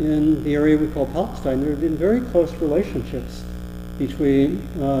 in the area we call Palestine, there had been very close relationships between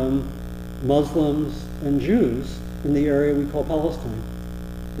Muslims and Jews in the area we call Palestine.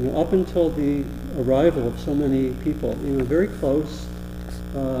 You know, up until the arrival of so many people, you know, very close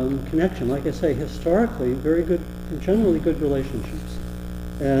connection. Like I say, historically, very good, generally good relationships.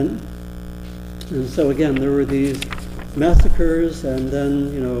 And so again, there were these massacres, and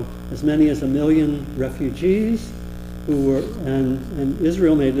then, you know, as many as 1 million refugees who were, and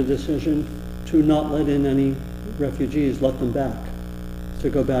Israel made a decision to not let in any refugees, let them back, to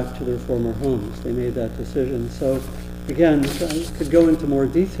go back to their former homes. They made that decision. So again, I could go into more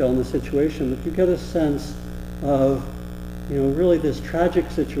detail in the situation, but you get a sense of, you know, really this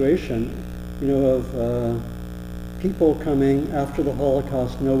tragic situation, you know, of people coming after the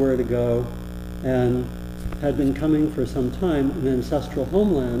Holocaust, nowhere to go, and had been coming for some time, an ancestral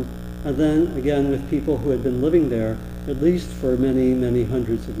homeland, and then again with people who had been living there at least for many, many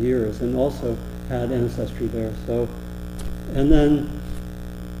hundreds of years, and also had ancestry there. So, and then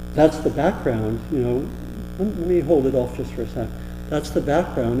that's the background, you know. Let me hold it off just for a sec. That's the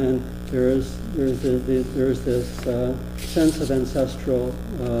background, and there's this sense of ancestral,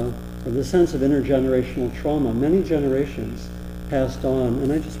 or the sense of intergenerational trauma, many generations passed on.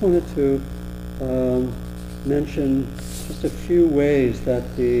 And I just wanted to mention just a few ways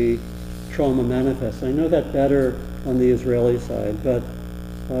that the trauma manifests. I know that better on the Israeli side, but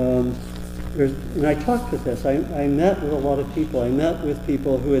and I talked with this. I met with a lot of people. I met with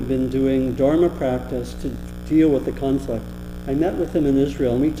people who had been doing Dharma practice to deal with the conflict. I met with them in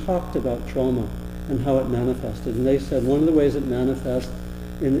Israel, and we talked about trauma and how it manifested. And they said one of the ways it manifests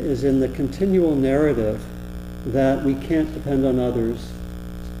is in the continual narrative that we can't depend on others.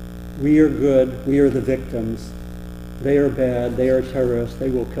 We are good, we are the victims. They are bad, they are terrorists, they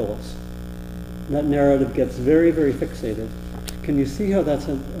will kill us. And that narrative gets very, very fixated. Can you see how that's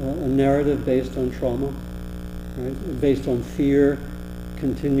a narrative based on trauma, right? Based on fear,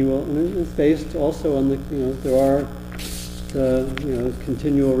 continual, and it's based also on the, you know, there are the, you know,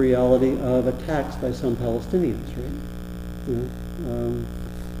 continual reality of attacks by some Palestinians, right?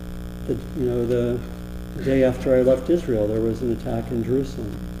 The day after I left Israel, there was an attack in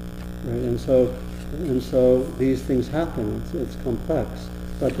Jerusalem, right? And so these things happen. It's complex,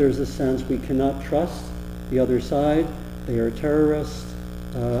 but there's a sense we cannot trust the other side. They are terrorists,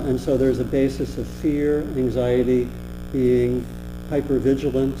 and so there's a basis of fear, anxiety, being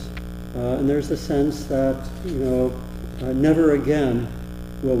hypervigilant, and there's a sense that, you know, never again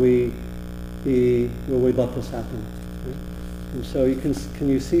will we let this happen. Right? And so can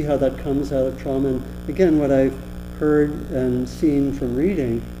you see how that comes out of trauma? And again, what I've heard and seen from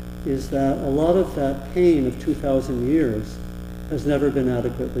reading is that a lot of that pain of 2,000 years has never been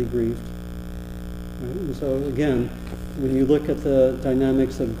adequately grieved. Right? And so again, when you look at the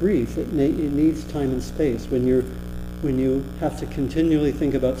dynamics of grief, it needs time and space. When you have to continually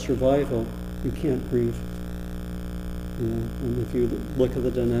think about survival, you can't grieve. You know, and if you look at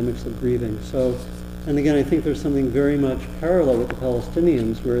the dynamics of grieving. So, and again, I think there's something very much parallel with the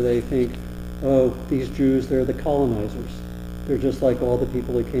Palestinians, where they think, oh, these Jews, they're the colonizers. They're just like all the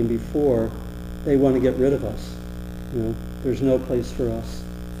people that came before. They want to get rid of us. You know, there's no place for us.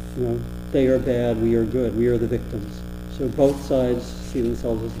 You know, they are bad, we are good, we are the victims. So both sides see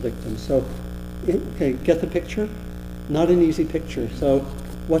themselves as victims. So, okay, get the picture? Not an easy picture. So,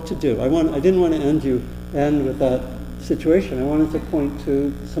 what to do? I didn't want to end with that situation. I wanted to point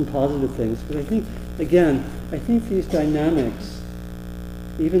to some positive things, because I think, again, these dynamics,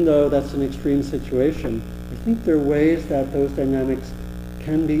 even though that's an extreme situation, I think there are ways that those dynamics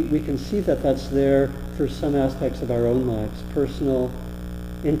can be. We can see that that's there for some aspects of our own lives, personal,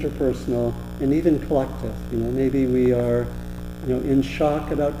 interpersonal, and even collective. You know, maybe we are, you know, in shock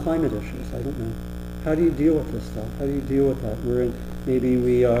about climate issues. I don't know. How do you deal with this stuff? How do you deal with that? Maybe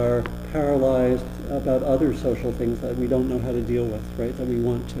we are paralyzed about other social things that we don't know how to deal with, right? That we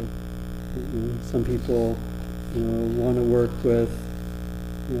want to. You know, some people, you know, want to work with,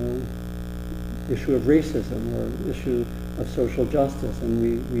 you know, issue of racism or issue of social justice, and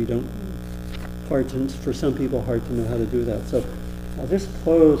we don't. For some people, hard to know how to do that. So I'll just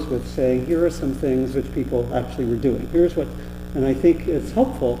close with saying, here are some things which people actually were doing. Here's what, and I think it's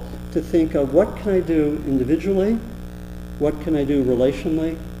helpful to think of what can I do individually, what can I do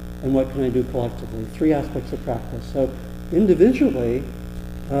relationally, and what can I do collectively. 3 aspects of practice. So individually,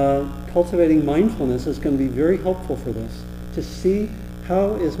 cultivating mindfulness is going to be very helpful for this, to see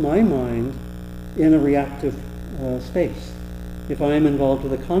how is my mind in a reactive space. if I am involved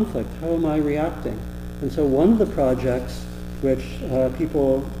with a conflict, how am I reacting? And so one of the projects which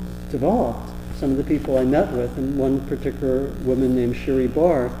people developed, some of the people I met with, and one particular woman named Shiri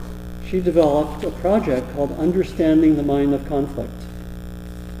Barr, she developed a project called Understanding the Mind of Conflict.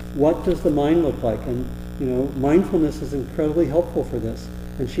 What does the mind look like? And mindfulness is incredibly helpful for this.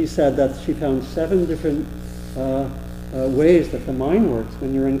 And she said that she found 7 different ways that the mind works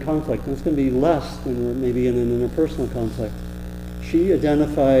when you're in conflict. And it's going to be less when we're maybe in an interpersonal conflict. She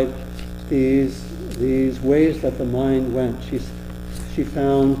identified these ways that the mind went. She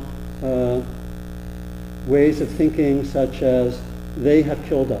found ways of thinking such as, they have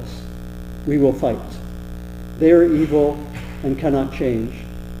killed us, we will fight. They are evil and cannot change.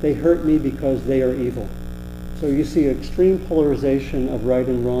 They hurt me because they are evil. So you see extreme polarization of right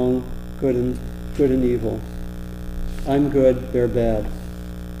and wrong, good and evil. I'm good, they're bad.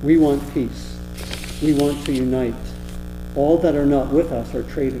 We want peace. We want to unite. All that are not with us are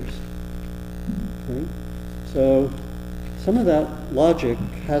traitors. Okay? So some of that logic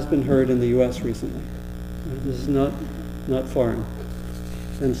has been heard in the US recently. This is not foreign.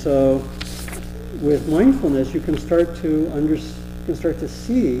 And so with mindfulness, you can start to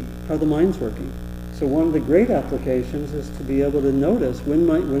see how the mind's working. So one of the great applications is to be able to notice when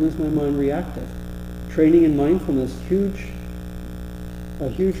is my mind reactive. Training in mindfulness, a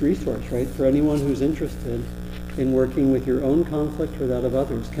huge resource, right, for anyone who's interested in working with your own conflict or that of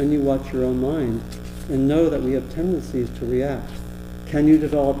others. Can you watch your own mind and know that we have tendencies to react? Can you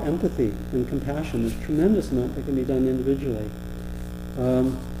develop empathy and compassion? There's a tremendous amount that can be done individually.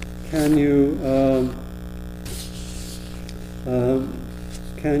 Can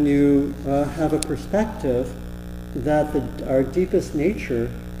you have a perspective that our deepest nature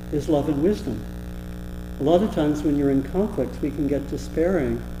is love and wisdom? A lot of times when you're in conflict, we can get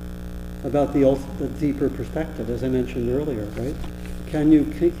despairing about the deeper perspective, as I mentioned earlier, right? Can you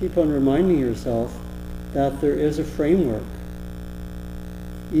keep on reminding yourself that there is a framework,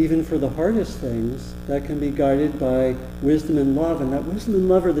 even for the hardest things, that can be guided by wisdom and love, and that wisdom and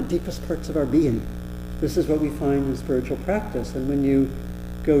love are the deepest parts of our being. This is what we find in spiritual practice, and when you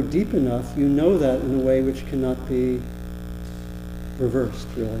go deep enough, you know that in a way which cannot be reversed,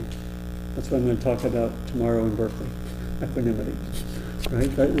 really. That's what I'm going to talk about tomorrow in Berkeley, equanimity.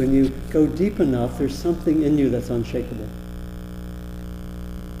 Right? That when you go deep enough, there's something in you that's unshakable.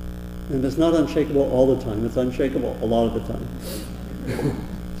 And it's not unshakable all the time, it's unshakable a lot of the time.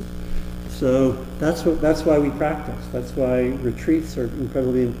 So that's why we practice. That's why retreats are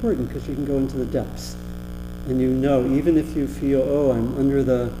incredibly important, because you can go into the depths. And even if you feel, oh, I'm under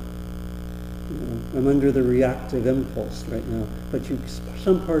the reactive impulse right now, but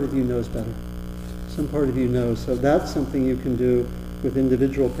some part of you knows better. Some part of you knows. So that's something you can do with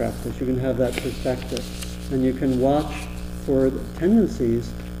individual practice. You can have that perspective. And you can watch for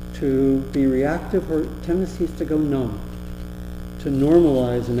tendencies to be reactive or tendencies to go numb, to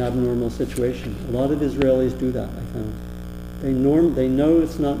normalize an abnormal situation. A lot of Israelis do that, I found. They know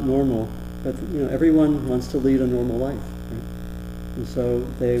it's not normal, but everyone wants to lead a normal life. Right? And so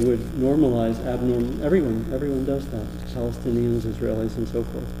they would normalize abnormal. Everyone does that. Palestinians, Israelis, and so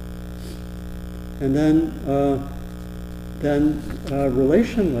forth. And then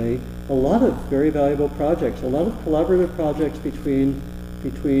relationally, a lot of very valuable projects, a lot of collaborative projects between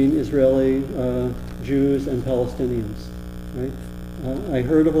Israeli Jews and Palestinians. Right? I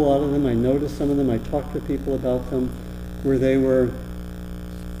heard of a lot of them. I noticed some of them. I talked to people about them, where they were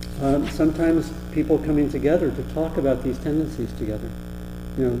sometimes people coming together to talk about these tendencies together.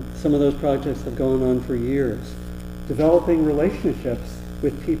 Some of those projects have gone on for years. Developing relationships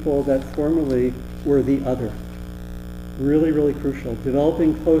with people that formerly were the other. Really, really crucial.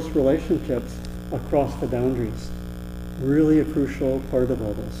 Developing close relationships across the boundaries. Really a crucial part of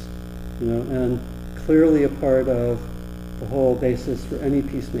all this. And clearly a part of the whole basis for any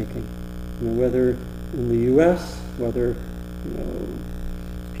peacemaking. Whether in the US, whether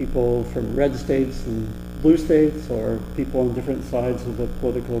people from red states and blue states, or people on different sides of the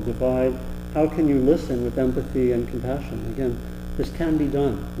political divide, how can you listen with empathy and compassion? Again, this can be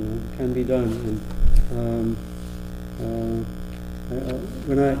done. Can be done. And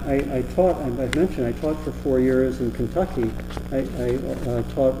when I taught, I've mentioned, I taught for 4 years in Kentucky. I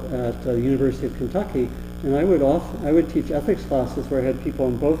taught at the University of Kentucky, and I would teach ethics classes where I had people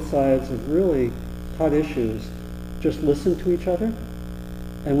on both sides of really hot issues just listen to each other,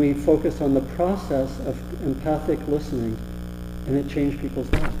 and we focused on the process of empathic listening, and it changed people's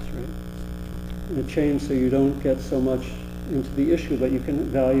lives, right? And it changed so you don't get so much into the issue, but you can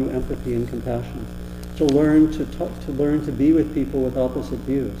value empathy and compassion. To learn to be with people with opposite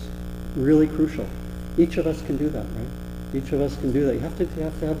views, really crucial. Each of us can do that, right? Each of us can do that. You have to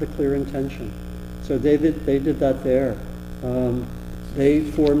have the clear intention. So they did that there. They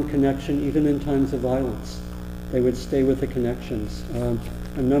formed connection even in times of violence. They would stay with the connections.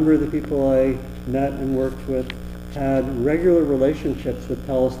 A number of the people I met and worked with had regular relationships with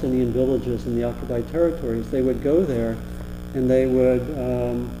Palestinian villages in the occupied territories. They would go there and they would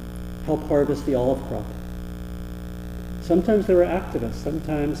help harvest the olive crop. Sometimes they were activists.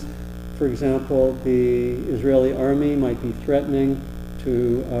 Sometimes, for example, the Israeli army might be threatening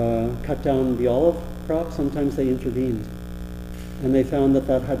to cut down the olive crop. Sometimes they intervened. And they found that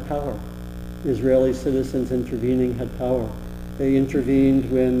that had power. Israeli citizens intervening had power. They intervened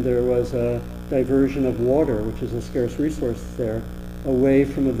when there was a diversion of water, which is a scarce resource there, away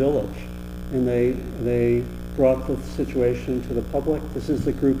from a village. And they brought the situation to the public. This is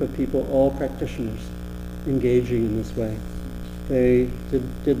the group of people, all practitioners, engaging in this way. They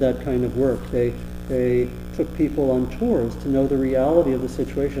did that kind of work. They took people on tours to know the reality of the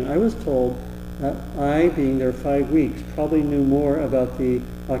situation. I was told that I, being there 5 weeks, probably knew more about the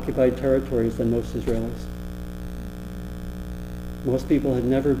occupied territories than most Israelis. Most people had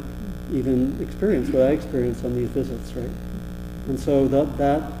never even experienced what I experienced on these visits, right? And so that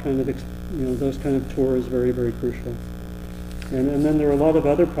kind of, those kind of tours very, very crucial. And then there are a lot of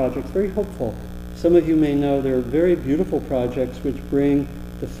other projects, very hopeful. Some of you may know there are very beautiful projects which bring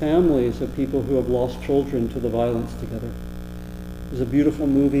the families of people who have lost children to the violence together. There's a beautiful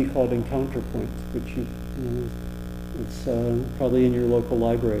movie called Encounter Point, which it's probably in your local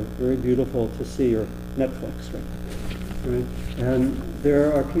library. Very beautiful to see, or Netflix, right? And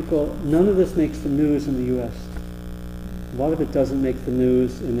there are people, none of this makes the news in the US. A lot of it doesn't make the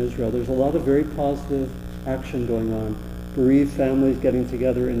news in Israel. There's a lot of very positive action going on. Bereaved families getting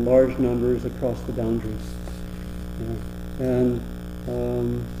together in large numbers across the boundaries. And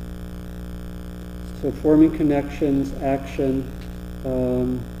so forming connections, action,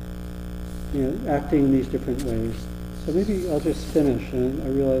 acting in these different ways. So maybe I'll just finish, and I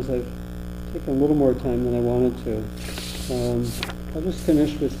realize I've taken a little more time than I wanted to. I'll just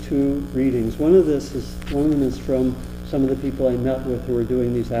finish with 2 readings. One of them is from some of the people I met with who were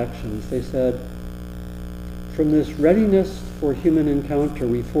doing these actions. They said, "From this readiness for human encounter,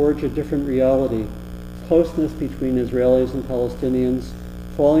 we forge a different reality, closeness between Israelis and Palestinians,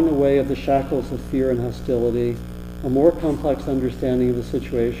 falling away of the shackles of fear and hostility, a more complex understanding of the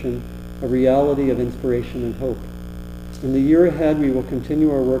situation, a reality of inspiration and hope. In the year ahead, we will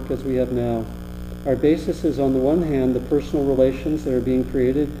continue our work as we have now. Our basis is, on the one hand, the personal relations that are being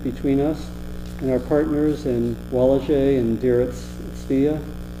created between us and our partners in Wallaceh and Deir Tzvia,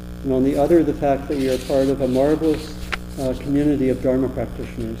 and on the other, the fact that we are part of a marvelous community of Dharma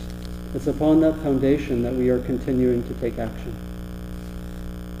practitioners. It's upon that foundation that we are continuing to take action.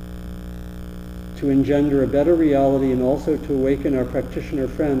 To engender a better reality and also to awaken our practitioner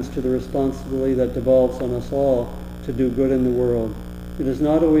friends to the responsibility that devolves on us all to do good in the world. It is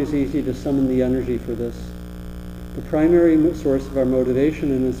not always easy to summon the energy for this. The primary source of our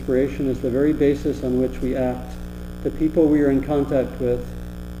motivation and inspiration is the very basis on which we act, the people we are in contact with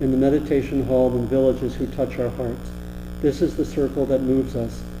in the meditation hall and villages who touch our hearts. This is the circle that moves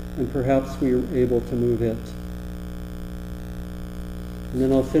us, and perhaps we are able to move it." And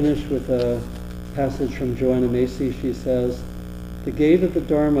then I'll finish with a passage from Joanna Macy. She says, "The gate of the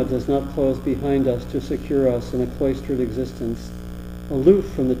Dharma does not close behind us to secure us in a cloistered existence, aloof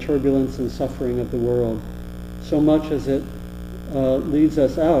from the turbulence and suffering of the world, so much as it leads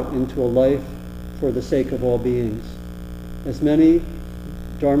us out into a life for the sake of all beings. As many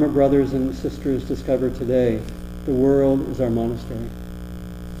Dharma brothers and sisters discover today, the world is our monastery."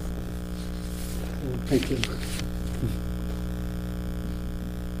 Thank you.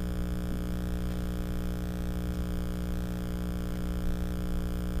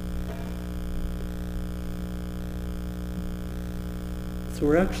 So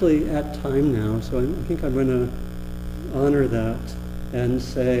we're actually at time now, so I think I'm going to honor that and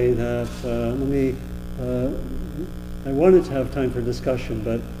say that, I wanted to have time for discussion,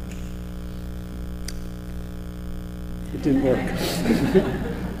 but it didn't work.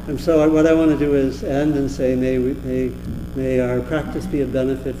 And so what I want to do is end and say, may our practice be of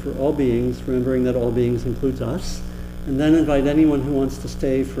benefit for all beings, remembering that all beings includes us, and then invite anyone who wants to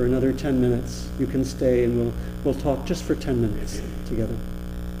stay for another 10 minutes. You can stay and we'll talk just for 10 minutes together.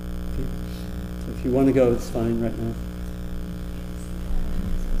 Okay. So if you want to go, it's fine right now.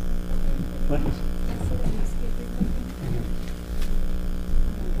 What?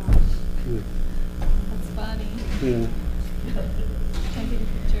 That's funny. Yeah. Can I take a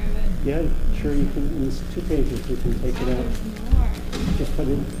picture of it? Yeah, sure, you can. It's 2 pages. You can take it out. There's more. Just put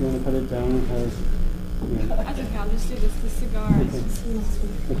it. If you want to put it down, it has Yeah. I think I'll just do this, the cigars.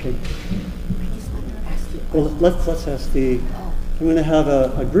 Okay. Well, let's ask the. I'm going to have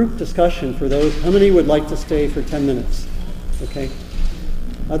a group discussion for those. How many would like to stay for 10 minutes? Okay.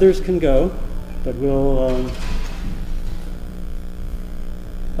 Others can go, but we'll.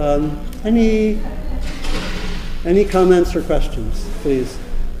 Any comments or questions, please?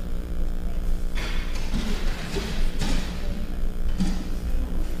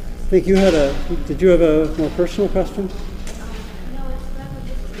 I think you had did you have a more personal question?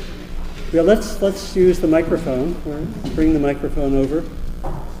 Yeah, let's use the microphone. Bring the microphone over.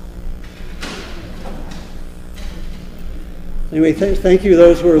 Anyway, thank you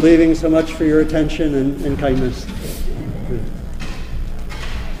those who are leaving so much for your attention and kindness.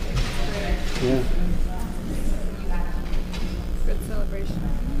 Yeah. Good celebration.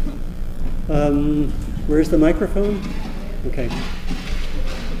 Where's the microphone? Okay.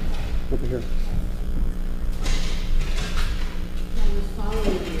 Over here. I was following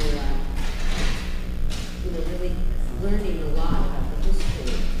your, really learning a lot about the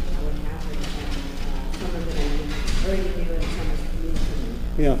history of what happened, and some of it I already knew and some was new to me.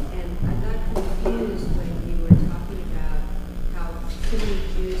 Yeah. And I got confused when you were talking about how so many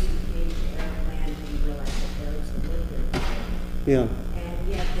Jews who came to Arab land didn't realize that Arabs had lived there before. Yeah. And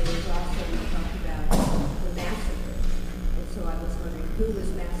yet there was also, you talked about the massacre. And so I was wondering who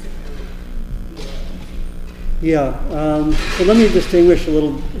was massacred. Yeah, so let me distinguish a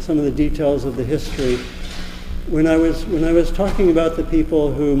little some of the details of the history. When I was talking about the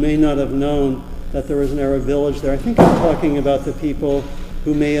people who may not have known that there was an Arab village there, I think I'm talking about the people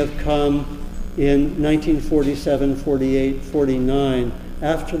who may have come in 1947, 48, 49,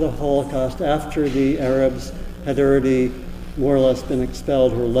 after the Holocaust, after the Arabs had already more or less been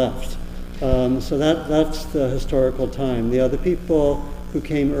expelled or left. So that's the historical time. The other people who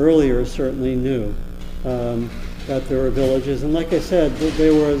came earlier certainly knew that there were villages. And like I said,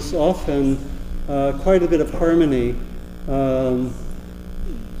 there was often quite a bit of harmony,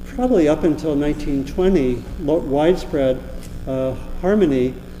 probably up until 1920, widespread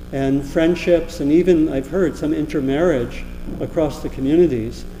harmony and friendships, and even, I've heard, some intermarriage across the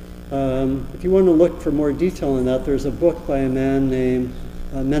communities. If you want to look for more detail on that, there's a book by a man named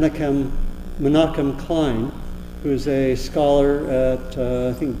Menachem Klein, who's a scholar at,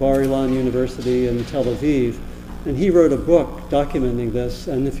 I think, Bar-Ilan University in Tel Aviv. And he wrote a book documenting this.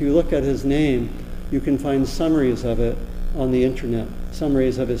 And if you look at his name, you can find summaries of it on the internet,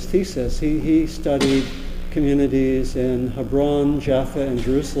 summaries of his thesis. He studied communities in Hebron, Jaffa, and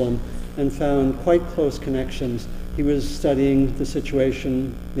Jerusalem and found quite close connections. He was studying the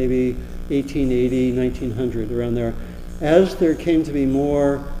situation maybe 1880, 1900, around there. As there came to be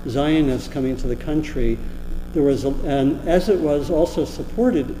more Zionists coming to the country, there was, and as it was also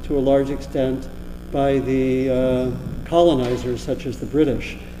supported to a large extent by the colonizers, such as the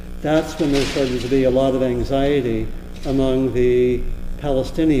British, that's when there started to be a lot of anxiety among the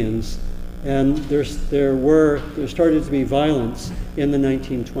Palestinians, and there started to be violence in the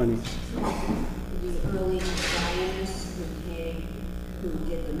 1920s. The early Zionists who came, who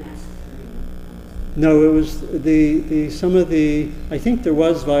did the massacring? No, it was some of the, I think there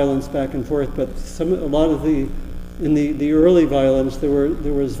was violence back and forth, but in the early violence, there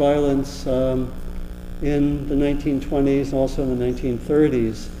was violence in the 1920s, also in the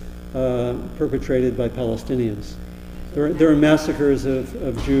 1930s, perpetrated by Palestinians. There were massacres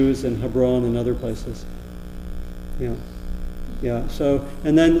of Jews in Hebron and other places. Yeah. So,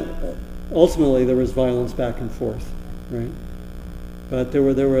 and then ultimately there was violence back and forth, right? But there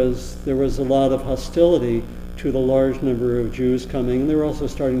was a lot of hostility to the large number of Jews coming, and they were also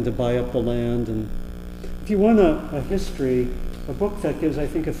starting to buy up the land. And if you want a history, a book that gives, I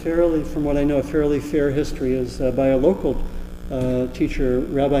think, from what I know, a fairly fair history is by a local teacher,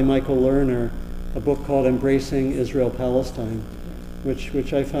 Rabbi Michael Lerner, a book called Embracing Israel-Palestine,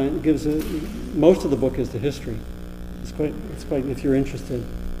 which I find gives most of the book is the history. It's quite if you're interested.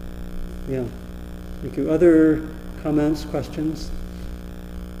 Yeah. Thank you. Other comments, questions?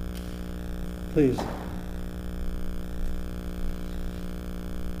 Please.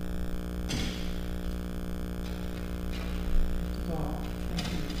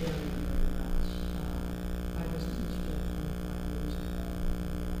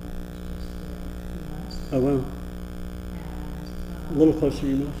 Oh, wow. A little closer to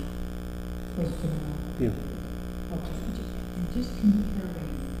your mouth. Yeah. Just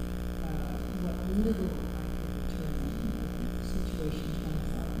comparing what little I could determine of the situation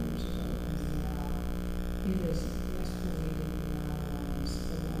 25 years ago and now, it has escalated beyond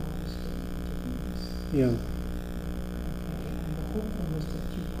the largest difference. Yeah. Okay, and the whole thing was that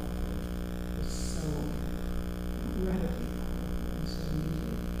you offered was so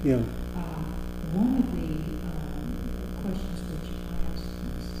Yeah. One of the questions which I ask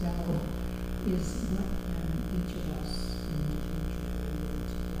myself is what can each of us individually or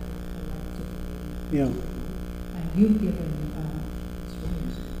together collectively Yeah. do? And you've given, it's really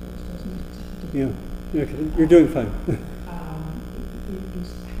easy, of course, doesn't it? Yeah. Yeah. You're doing fine. It is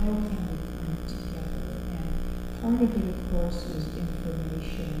how can we come together? And part of it, of course, is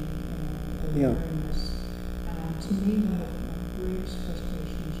information and Yeah. awareness. To me, one of my greatest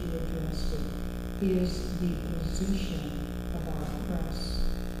frustrations, you addressed it, is the position of our press.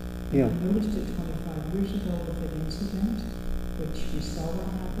 Yeah. I noticed it 25 years ago with an incident, which we saw what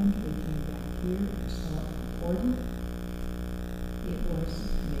happened. We came back here, we saw it reported. It was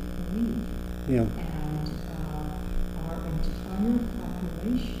make-believe. Yeah. And our entire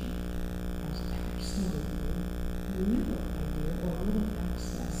population has absolutely little idea or little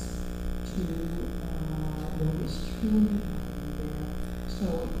access to what is truly happening there.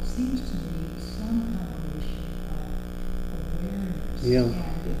 So it seems to me some combination of awareness. Yeah.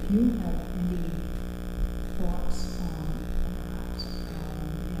 And if you have any thoughts on that,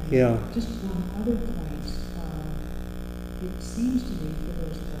 and Yeah. just one other point, it seems to me for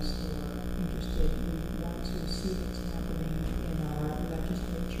those of us who are interested, we want to see what's happening in our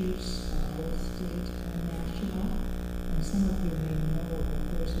legislatures, both state and national. And some of you may know that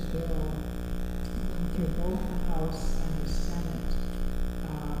there's a bill going through both the House and the Senate,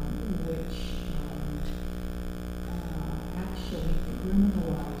 which actually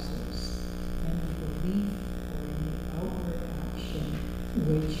criminalizes any belief or any outward action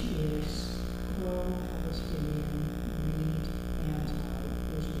which is pro-Palestinian, read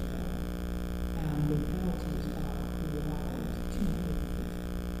anti-Israel. And the penalties are wild,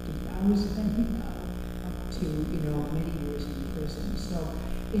 250,000 up to, many years in prison. So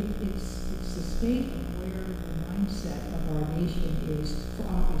it's the state of where the mindset of our nation is, for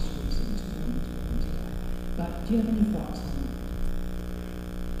obvious reasons. We don't need to go into that. But do you have any thoughts on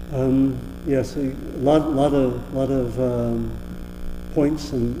that? Yes, a lot of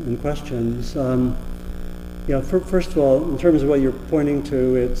points and questions. Yeah, first of all, in terms of what you're pointing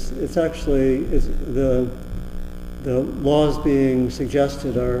to, it's actually the laws being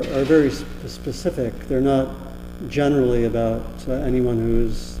suggested are very specific. They're not generally about anyone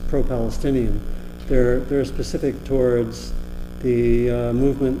who's pro-Palestinian. They're specific towards the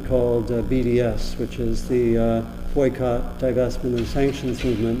movement called BDS, which is the boycott, divestment, and sanctions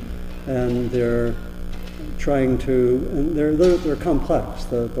movement, and they're trying to, and they're complex.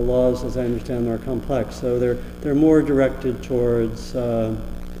 The laws, as I understand, are complex. So they're more directed towards,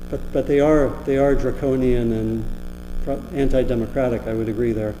 but they are draconian and anti-democratic. I would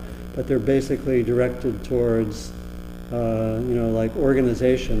agree there, but they're basically directed towards, like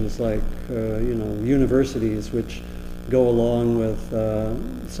organizations, like universities, which go along with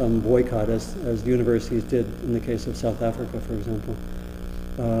some boycott, as universities did in the case of South Africa, for example.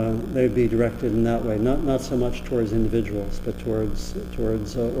 They'd be directed in that way, not so much towards individuals, but towards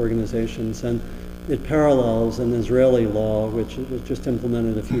organizations. And it parallels an Israeli law, which was just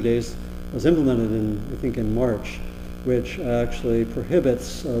implemented was implemented in March, which actually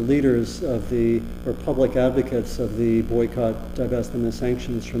prohibits leaders of or public advocates of the boycott, divestment, and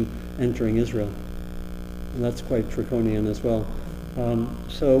sanctions from entering Israel. And that's quite draconian as well.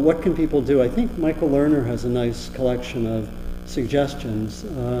 So what can people do? I think Michael Lerner has a nice collection of suggestions.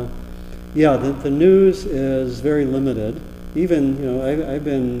 The news is very limited. Even, I've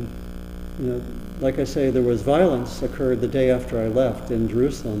been, like I say, there was violence occurred the day after I left in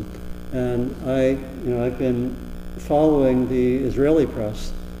Jerusalem. And I've been following the Israeli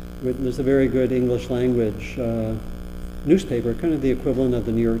press. There's a very good English language newspaper, kind of the equivalent of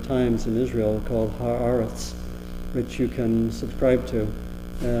the New York Times in Israel, called Haaretz, which you can subscribe to.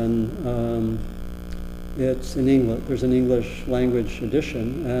 And it's in English. There's an English language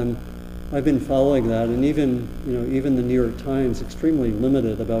edition, and I've been following that. And even the New York Times, extremely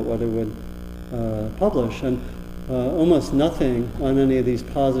limited about what it would publish, and almost nothing on any of these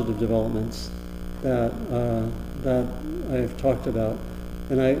positive developments that I've talked about.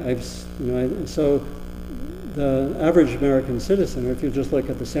 And so the average American citizen, or if you just look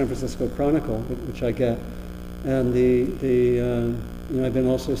at the San Francisco Chronicle, which I get, and I've been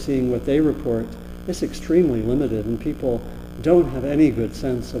also seeing what they report. It's extremely limited, and people don't have any good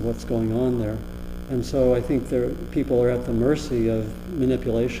sense of what's going on there. And so I think people are at the mercy of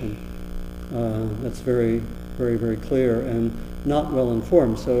manipulation. That's very, very, very clear, and not well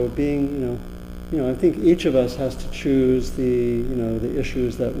informed. So being, I think each of us has to choose the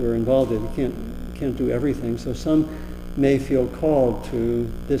issues that we're involved in. You can't do everything. So some may feel called to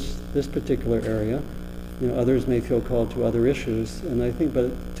this particular area. others may feel called to other issues. And I think,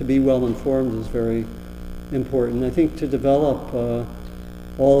 but to be well informed is very important. I think to develop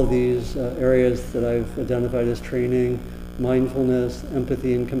all of these areas that I've identified as training, mindfulness,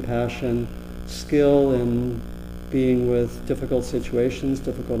 empathy and compassion, skill in being with difficult situations,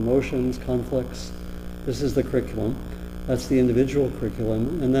 difficult emotions, conflicts. This is the curriculum. That's the individual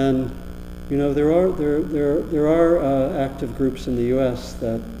curriculum. And then, there are active groups in the U.S.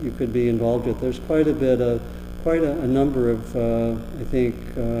 that you could be involved with. There's quite a number of, I think,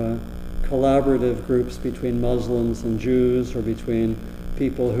 collaborative groups between Muslims and Jews, or between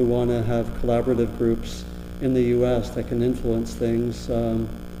people who want to have collaborative groups in the U.S. that can influence things.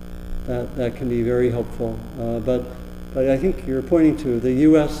 That can be very helpful. But I think you're pointing to the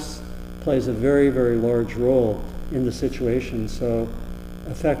U.S. plays a very, very large role in the situation. So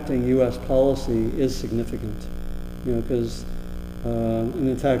affecting U.S. policy is significant, because and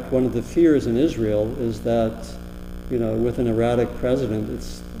in fact, one of the fears in Israel is that, with an erratic president,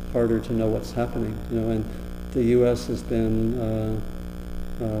 it's harder to know what's happening. And the U.S. has been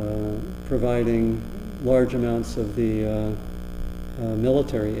providing large amounts of the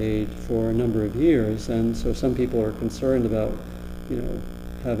military aid for a number of years, and so some people are concerned about,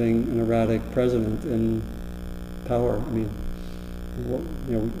 having an erratic president in power. I mean,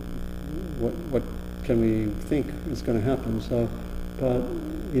 what can we think is going to happen? So, but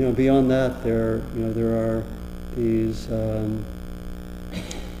beyond that, there are these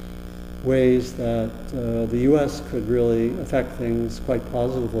ways that the U.S. could really affect things quite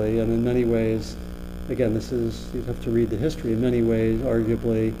positively, and in many ways, again, you'd have to read the history. In many ways,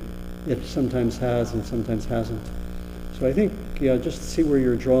 arguably, it sometimes has and sometimes hasn't. So I think, just see where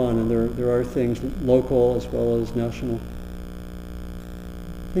you're drawn, and there are things local as well as national.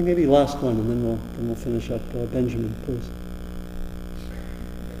 I think maybe last one, and then we'll finish up. Benjamin, please.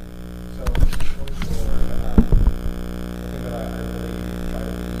 So going forward, the thing that I really try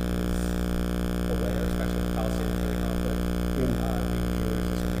to be is aware, especially of the Palestinian conflict. Being Jewish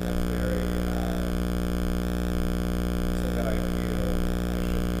is something that's very something that I feel I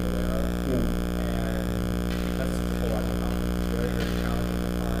should be aware of. And because it's a polarizing conflict, it's very, very challenging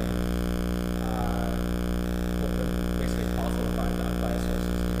to find basically it's possible to find unbiased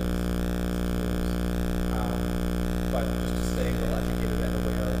sources. But just to stay well educated and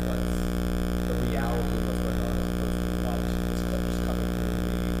aware of what's the reality of what's going on, as opposed to what just coming through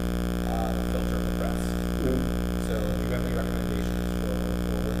the filter of the press. So do you have any recommendations for going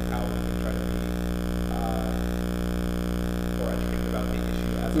forward, how we can try to be more educated about the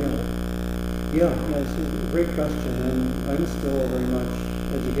issue as a whole? Yeah, it's a great question, and I'm still very much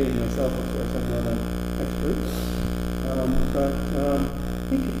educating myself. Of course, I'm not an expert, but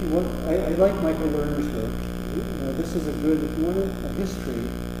I think if you want, I like Michael Lerner's work. This is a good, if you want a history,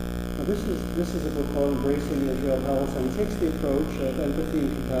 this is a book called Embracing Israel-Palestine. It takes the approach of empathy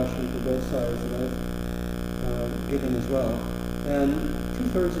and compassion for both sides that I've given as well. And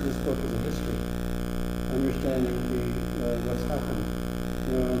 2/3 of this book is a history, understanding what's happened.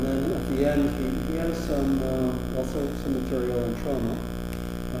 And then at the end, he has also some material on trauma,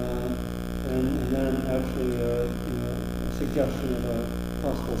 and then actually a suggestion of a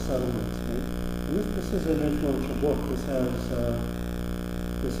possible settlement. Right? This is an influential book. This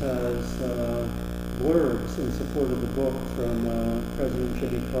has blurbs in support of the book from President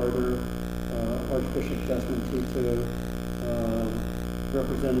Jimmy Carter, Archbishop Desmond Tutu,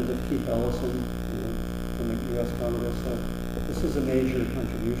 Representative Keith Ellison from the U.S. Congress. So this is a major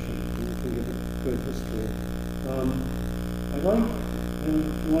contribution. You can give it good history. I like, and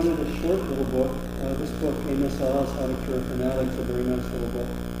if you wanted a short little book, this book, Amos Oz, How to Cure Fanatics, a very nice little book.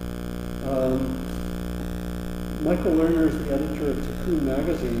 Michael Lerner is the editor of Tikkun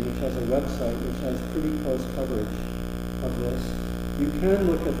magazine, which has a website which has pretty close coverage of this. You can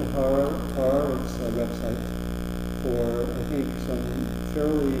look at the Haaretz website for, I think, some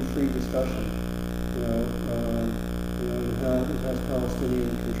fairly free discussion. It has Palestinian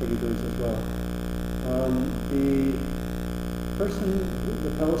contributors as well.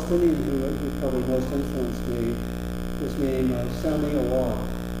 The Palestinian who probably most influenced me is named Sami Awad,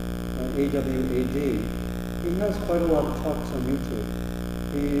 A-W-A-D. He has quite a lot of talks on YouTube.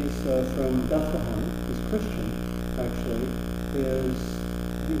 He's from Bethlehem. He's Christian, actually. His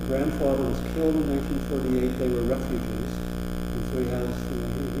grandfather was killed in 1948. They were refugees. And so he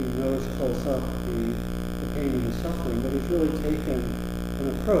knows close up the pain and the suffering, but he's really taken an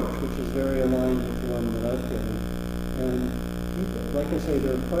approach which is very aligned with the one that I've given. And like I say,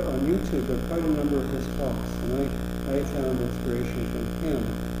 on YouTube, there are quite a number of his talks, and I found inspiration from him.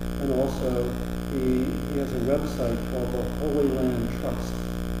 And also, he has a website called the Holy Land Trust,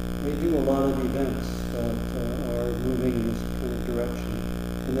 they do a lot of events that are moving in this kind of direction.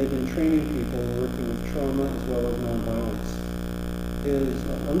 And they've been training people working with trauma as well as nonviolence. His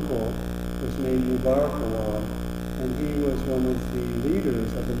uncle was named Mubarak Awad, and he was one of the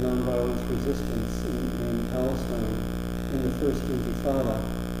leaders of the nonviolence resistance in Palestine in the first Intifada.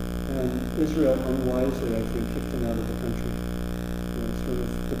 And Israel unwisely, I think, kicked him out of the country, sort of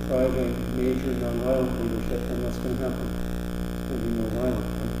depriving major nonviolent leadership. And what's going to happen? It's going to be more violent.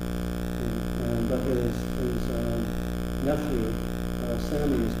 Right? But his nephew,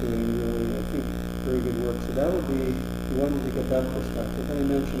 Sammy, is doing really, I think, very good work. So that would be, if you wanted to get that perspective. Then I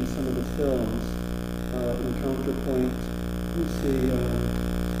mentioned some of the films in Counterpoint. Let's see,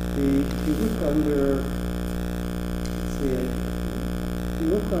 if you look under, let's see, if you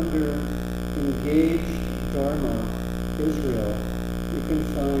look under Engaged Dharma Israel, you can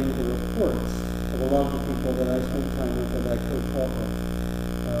find the reports of a lot of the people that I spent time with that I co-taught with.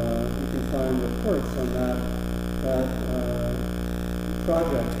 You can find reports on that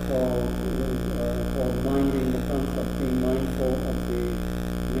project called Minding the Conflict, being mindful of the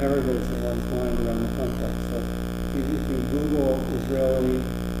narratives in one's mind around the conflict. So if you Google Israeli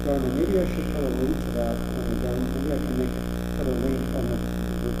Dharma, maybe I should put a link to that when we're done. Maybe I can put a link on the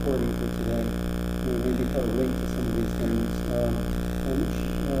recording for today. Maybe put a link to some of these things. I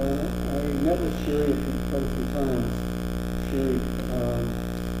met with Shiri quite a few times. Shiri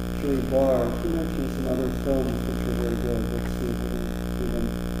Barr. She mentioned some other films which were very good. Let's see if we can see them.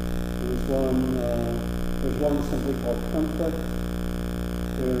 There's one simply called Conflict.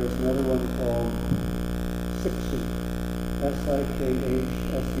 There's another one called Sikh,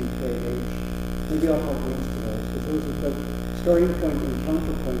 S-I-K-H-S-U-K-H. Maybe I'll put links to those. But those are the starting point and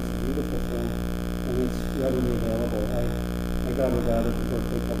counterpoint. It's a beautiful film, and it's readily available. I got it out of the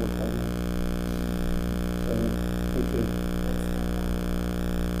Berkeley Public Library. So, thank you.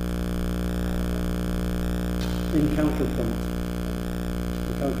 In Counterpoint.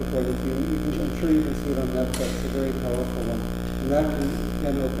 The Counterpoint, I'm sure you can see it on Netflix. It's a very powerful one. And that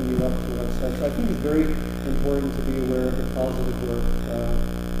can open you up to websites. So I think it's very important to be aware of the positive work.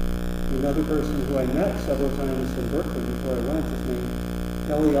 Another person who I met several times in Berkeley before I went is named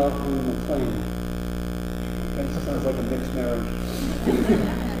Eliyahu McLean. Okay, sounds like a mixed marriage,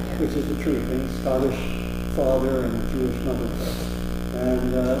 which is the truth. He's Scottish father and Jewish mother.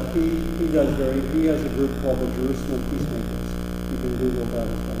 And he has a group called the Jerusalem Peacemakers. You can Google that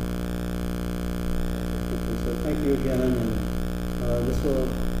as well. So thank you again, and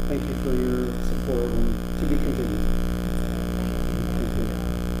thank you for your support, and to be continued. Thank you.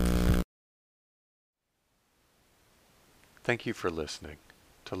 Thank you for listening.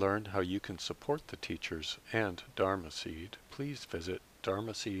 To learn how you can support the teachers and Dharma Seed, please visit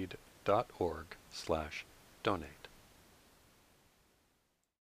dharmaseed.org/donate.